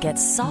sheets get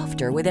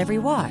softer with every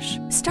wash.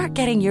 Start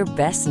getting your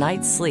best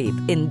night's sleep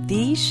in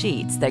these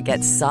sheets that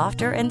get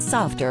softer and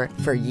softer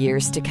for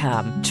years to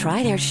come.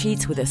 Try their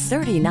sheets with a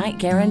 30-night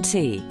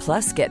guarantee.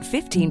 Plus, get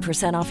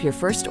 15% off your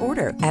first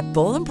order at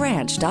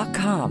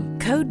bollandbranch.com.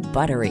 Code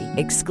BUTTERY.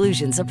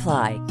 Exclusions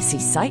apply. See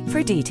site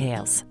for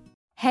details.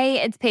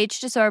 Hey, it's Paige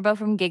DeSorbo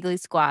from Giggly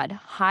Squad.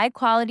 High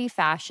quality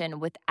fashion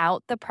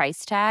without the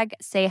price tag.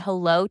 Say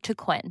hello to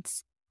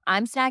Quince.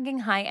 I'm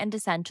snagging high-end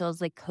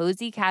essentials like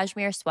cozy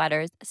cashmere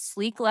sweaters,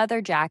 sleek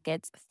leather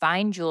jackets,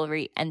 fine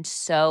jewelry, and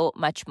so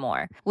much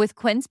more. With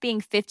Quince being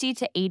 50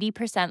 to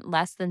 80%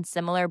 less than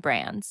similar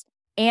brands.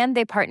 And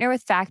they partner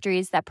with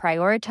factories that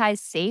prioritize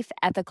safe,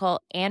 ethical,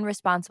 and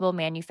responsible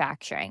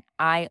manufacturing.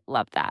 I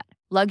love that.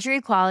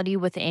 Luxury quality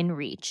within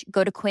reach.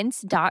 Go to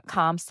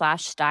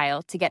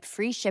quince.com/style to get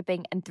free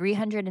shipping and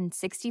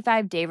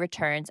 365-day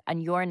returns on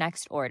your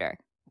next order.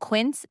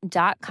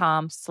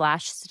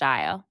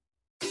 Quince.com/style.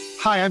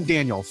 Hi, I'm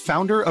Daniel,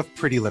 founder of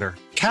Pretty Litter.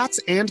 Cats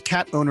and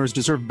cat owners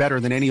deserve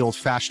better than any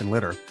old-fashioned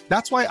litter.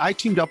 That's why I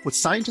teamed up with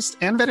scientists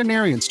and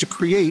veterinarians to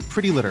create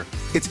Pretty Litter.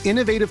 Its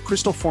innovative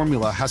crystal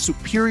formula has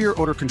superior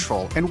odor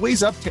control and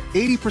weighs up to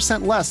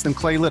 80% less than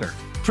clay litter.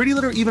 Pretty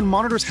Litter even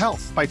monitors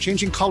health by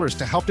changing colors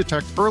to help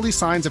detect early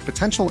signs of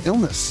potential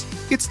illness.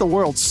 It's the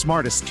world's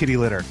smartest kitty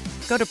litter.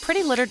 Go to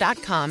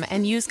prettylitter.com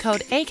and use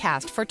code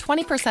ACAST for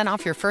 20%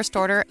 off your first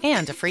order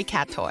and a free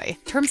cat toy.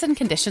 Terms and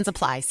conditions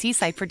apply. See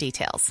site for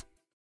details.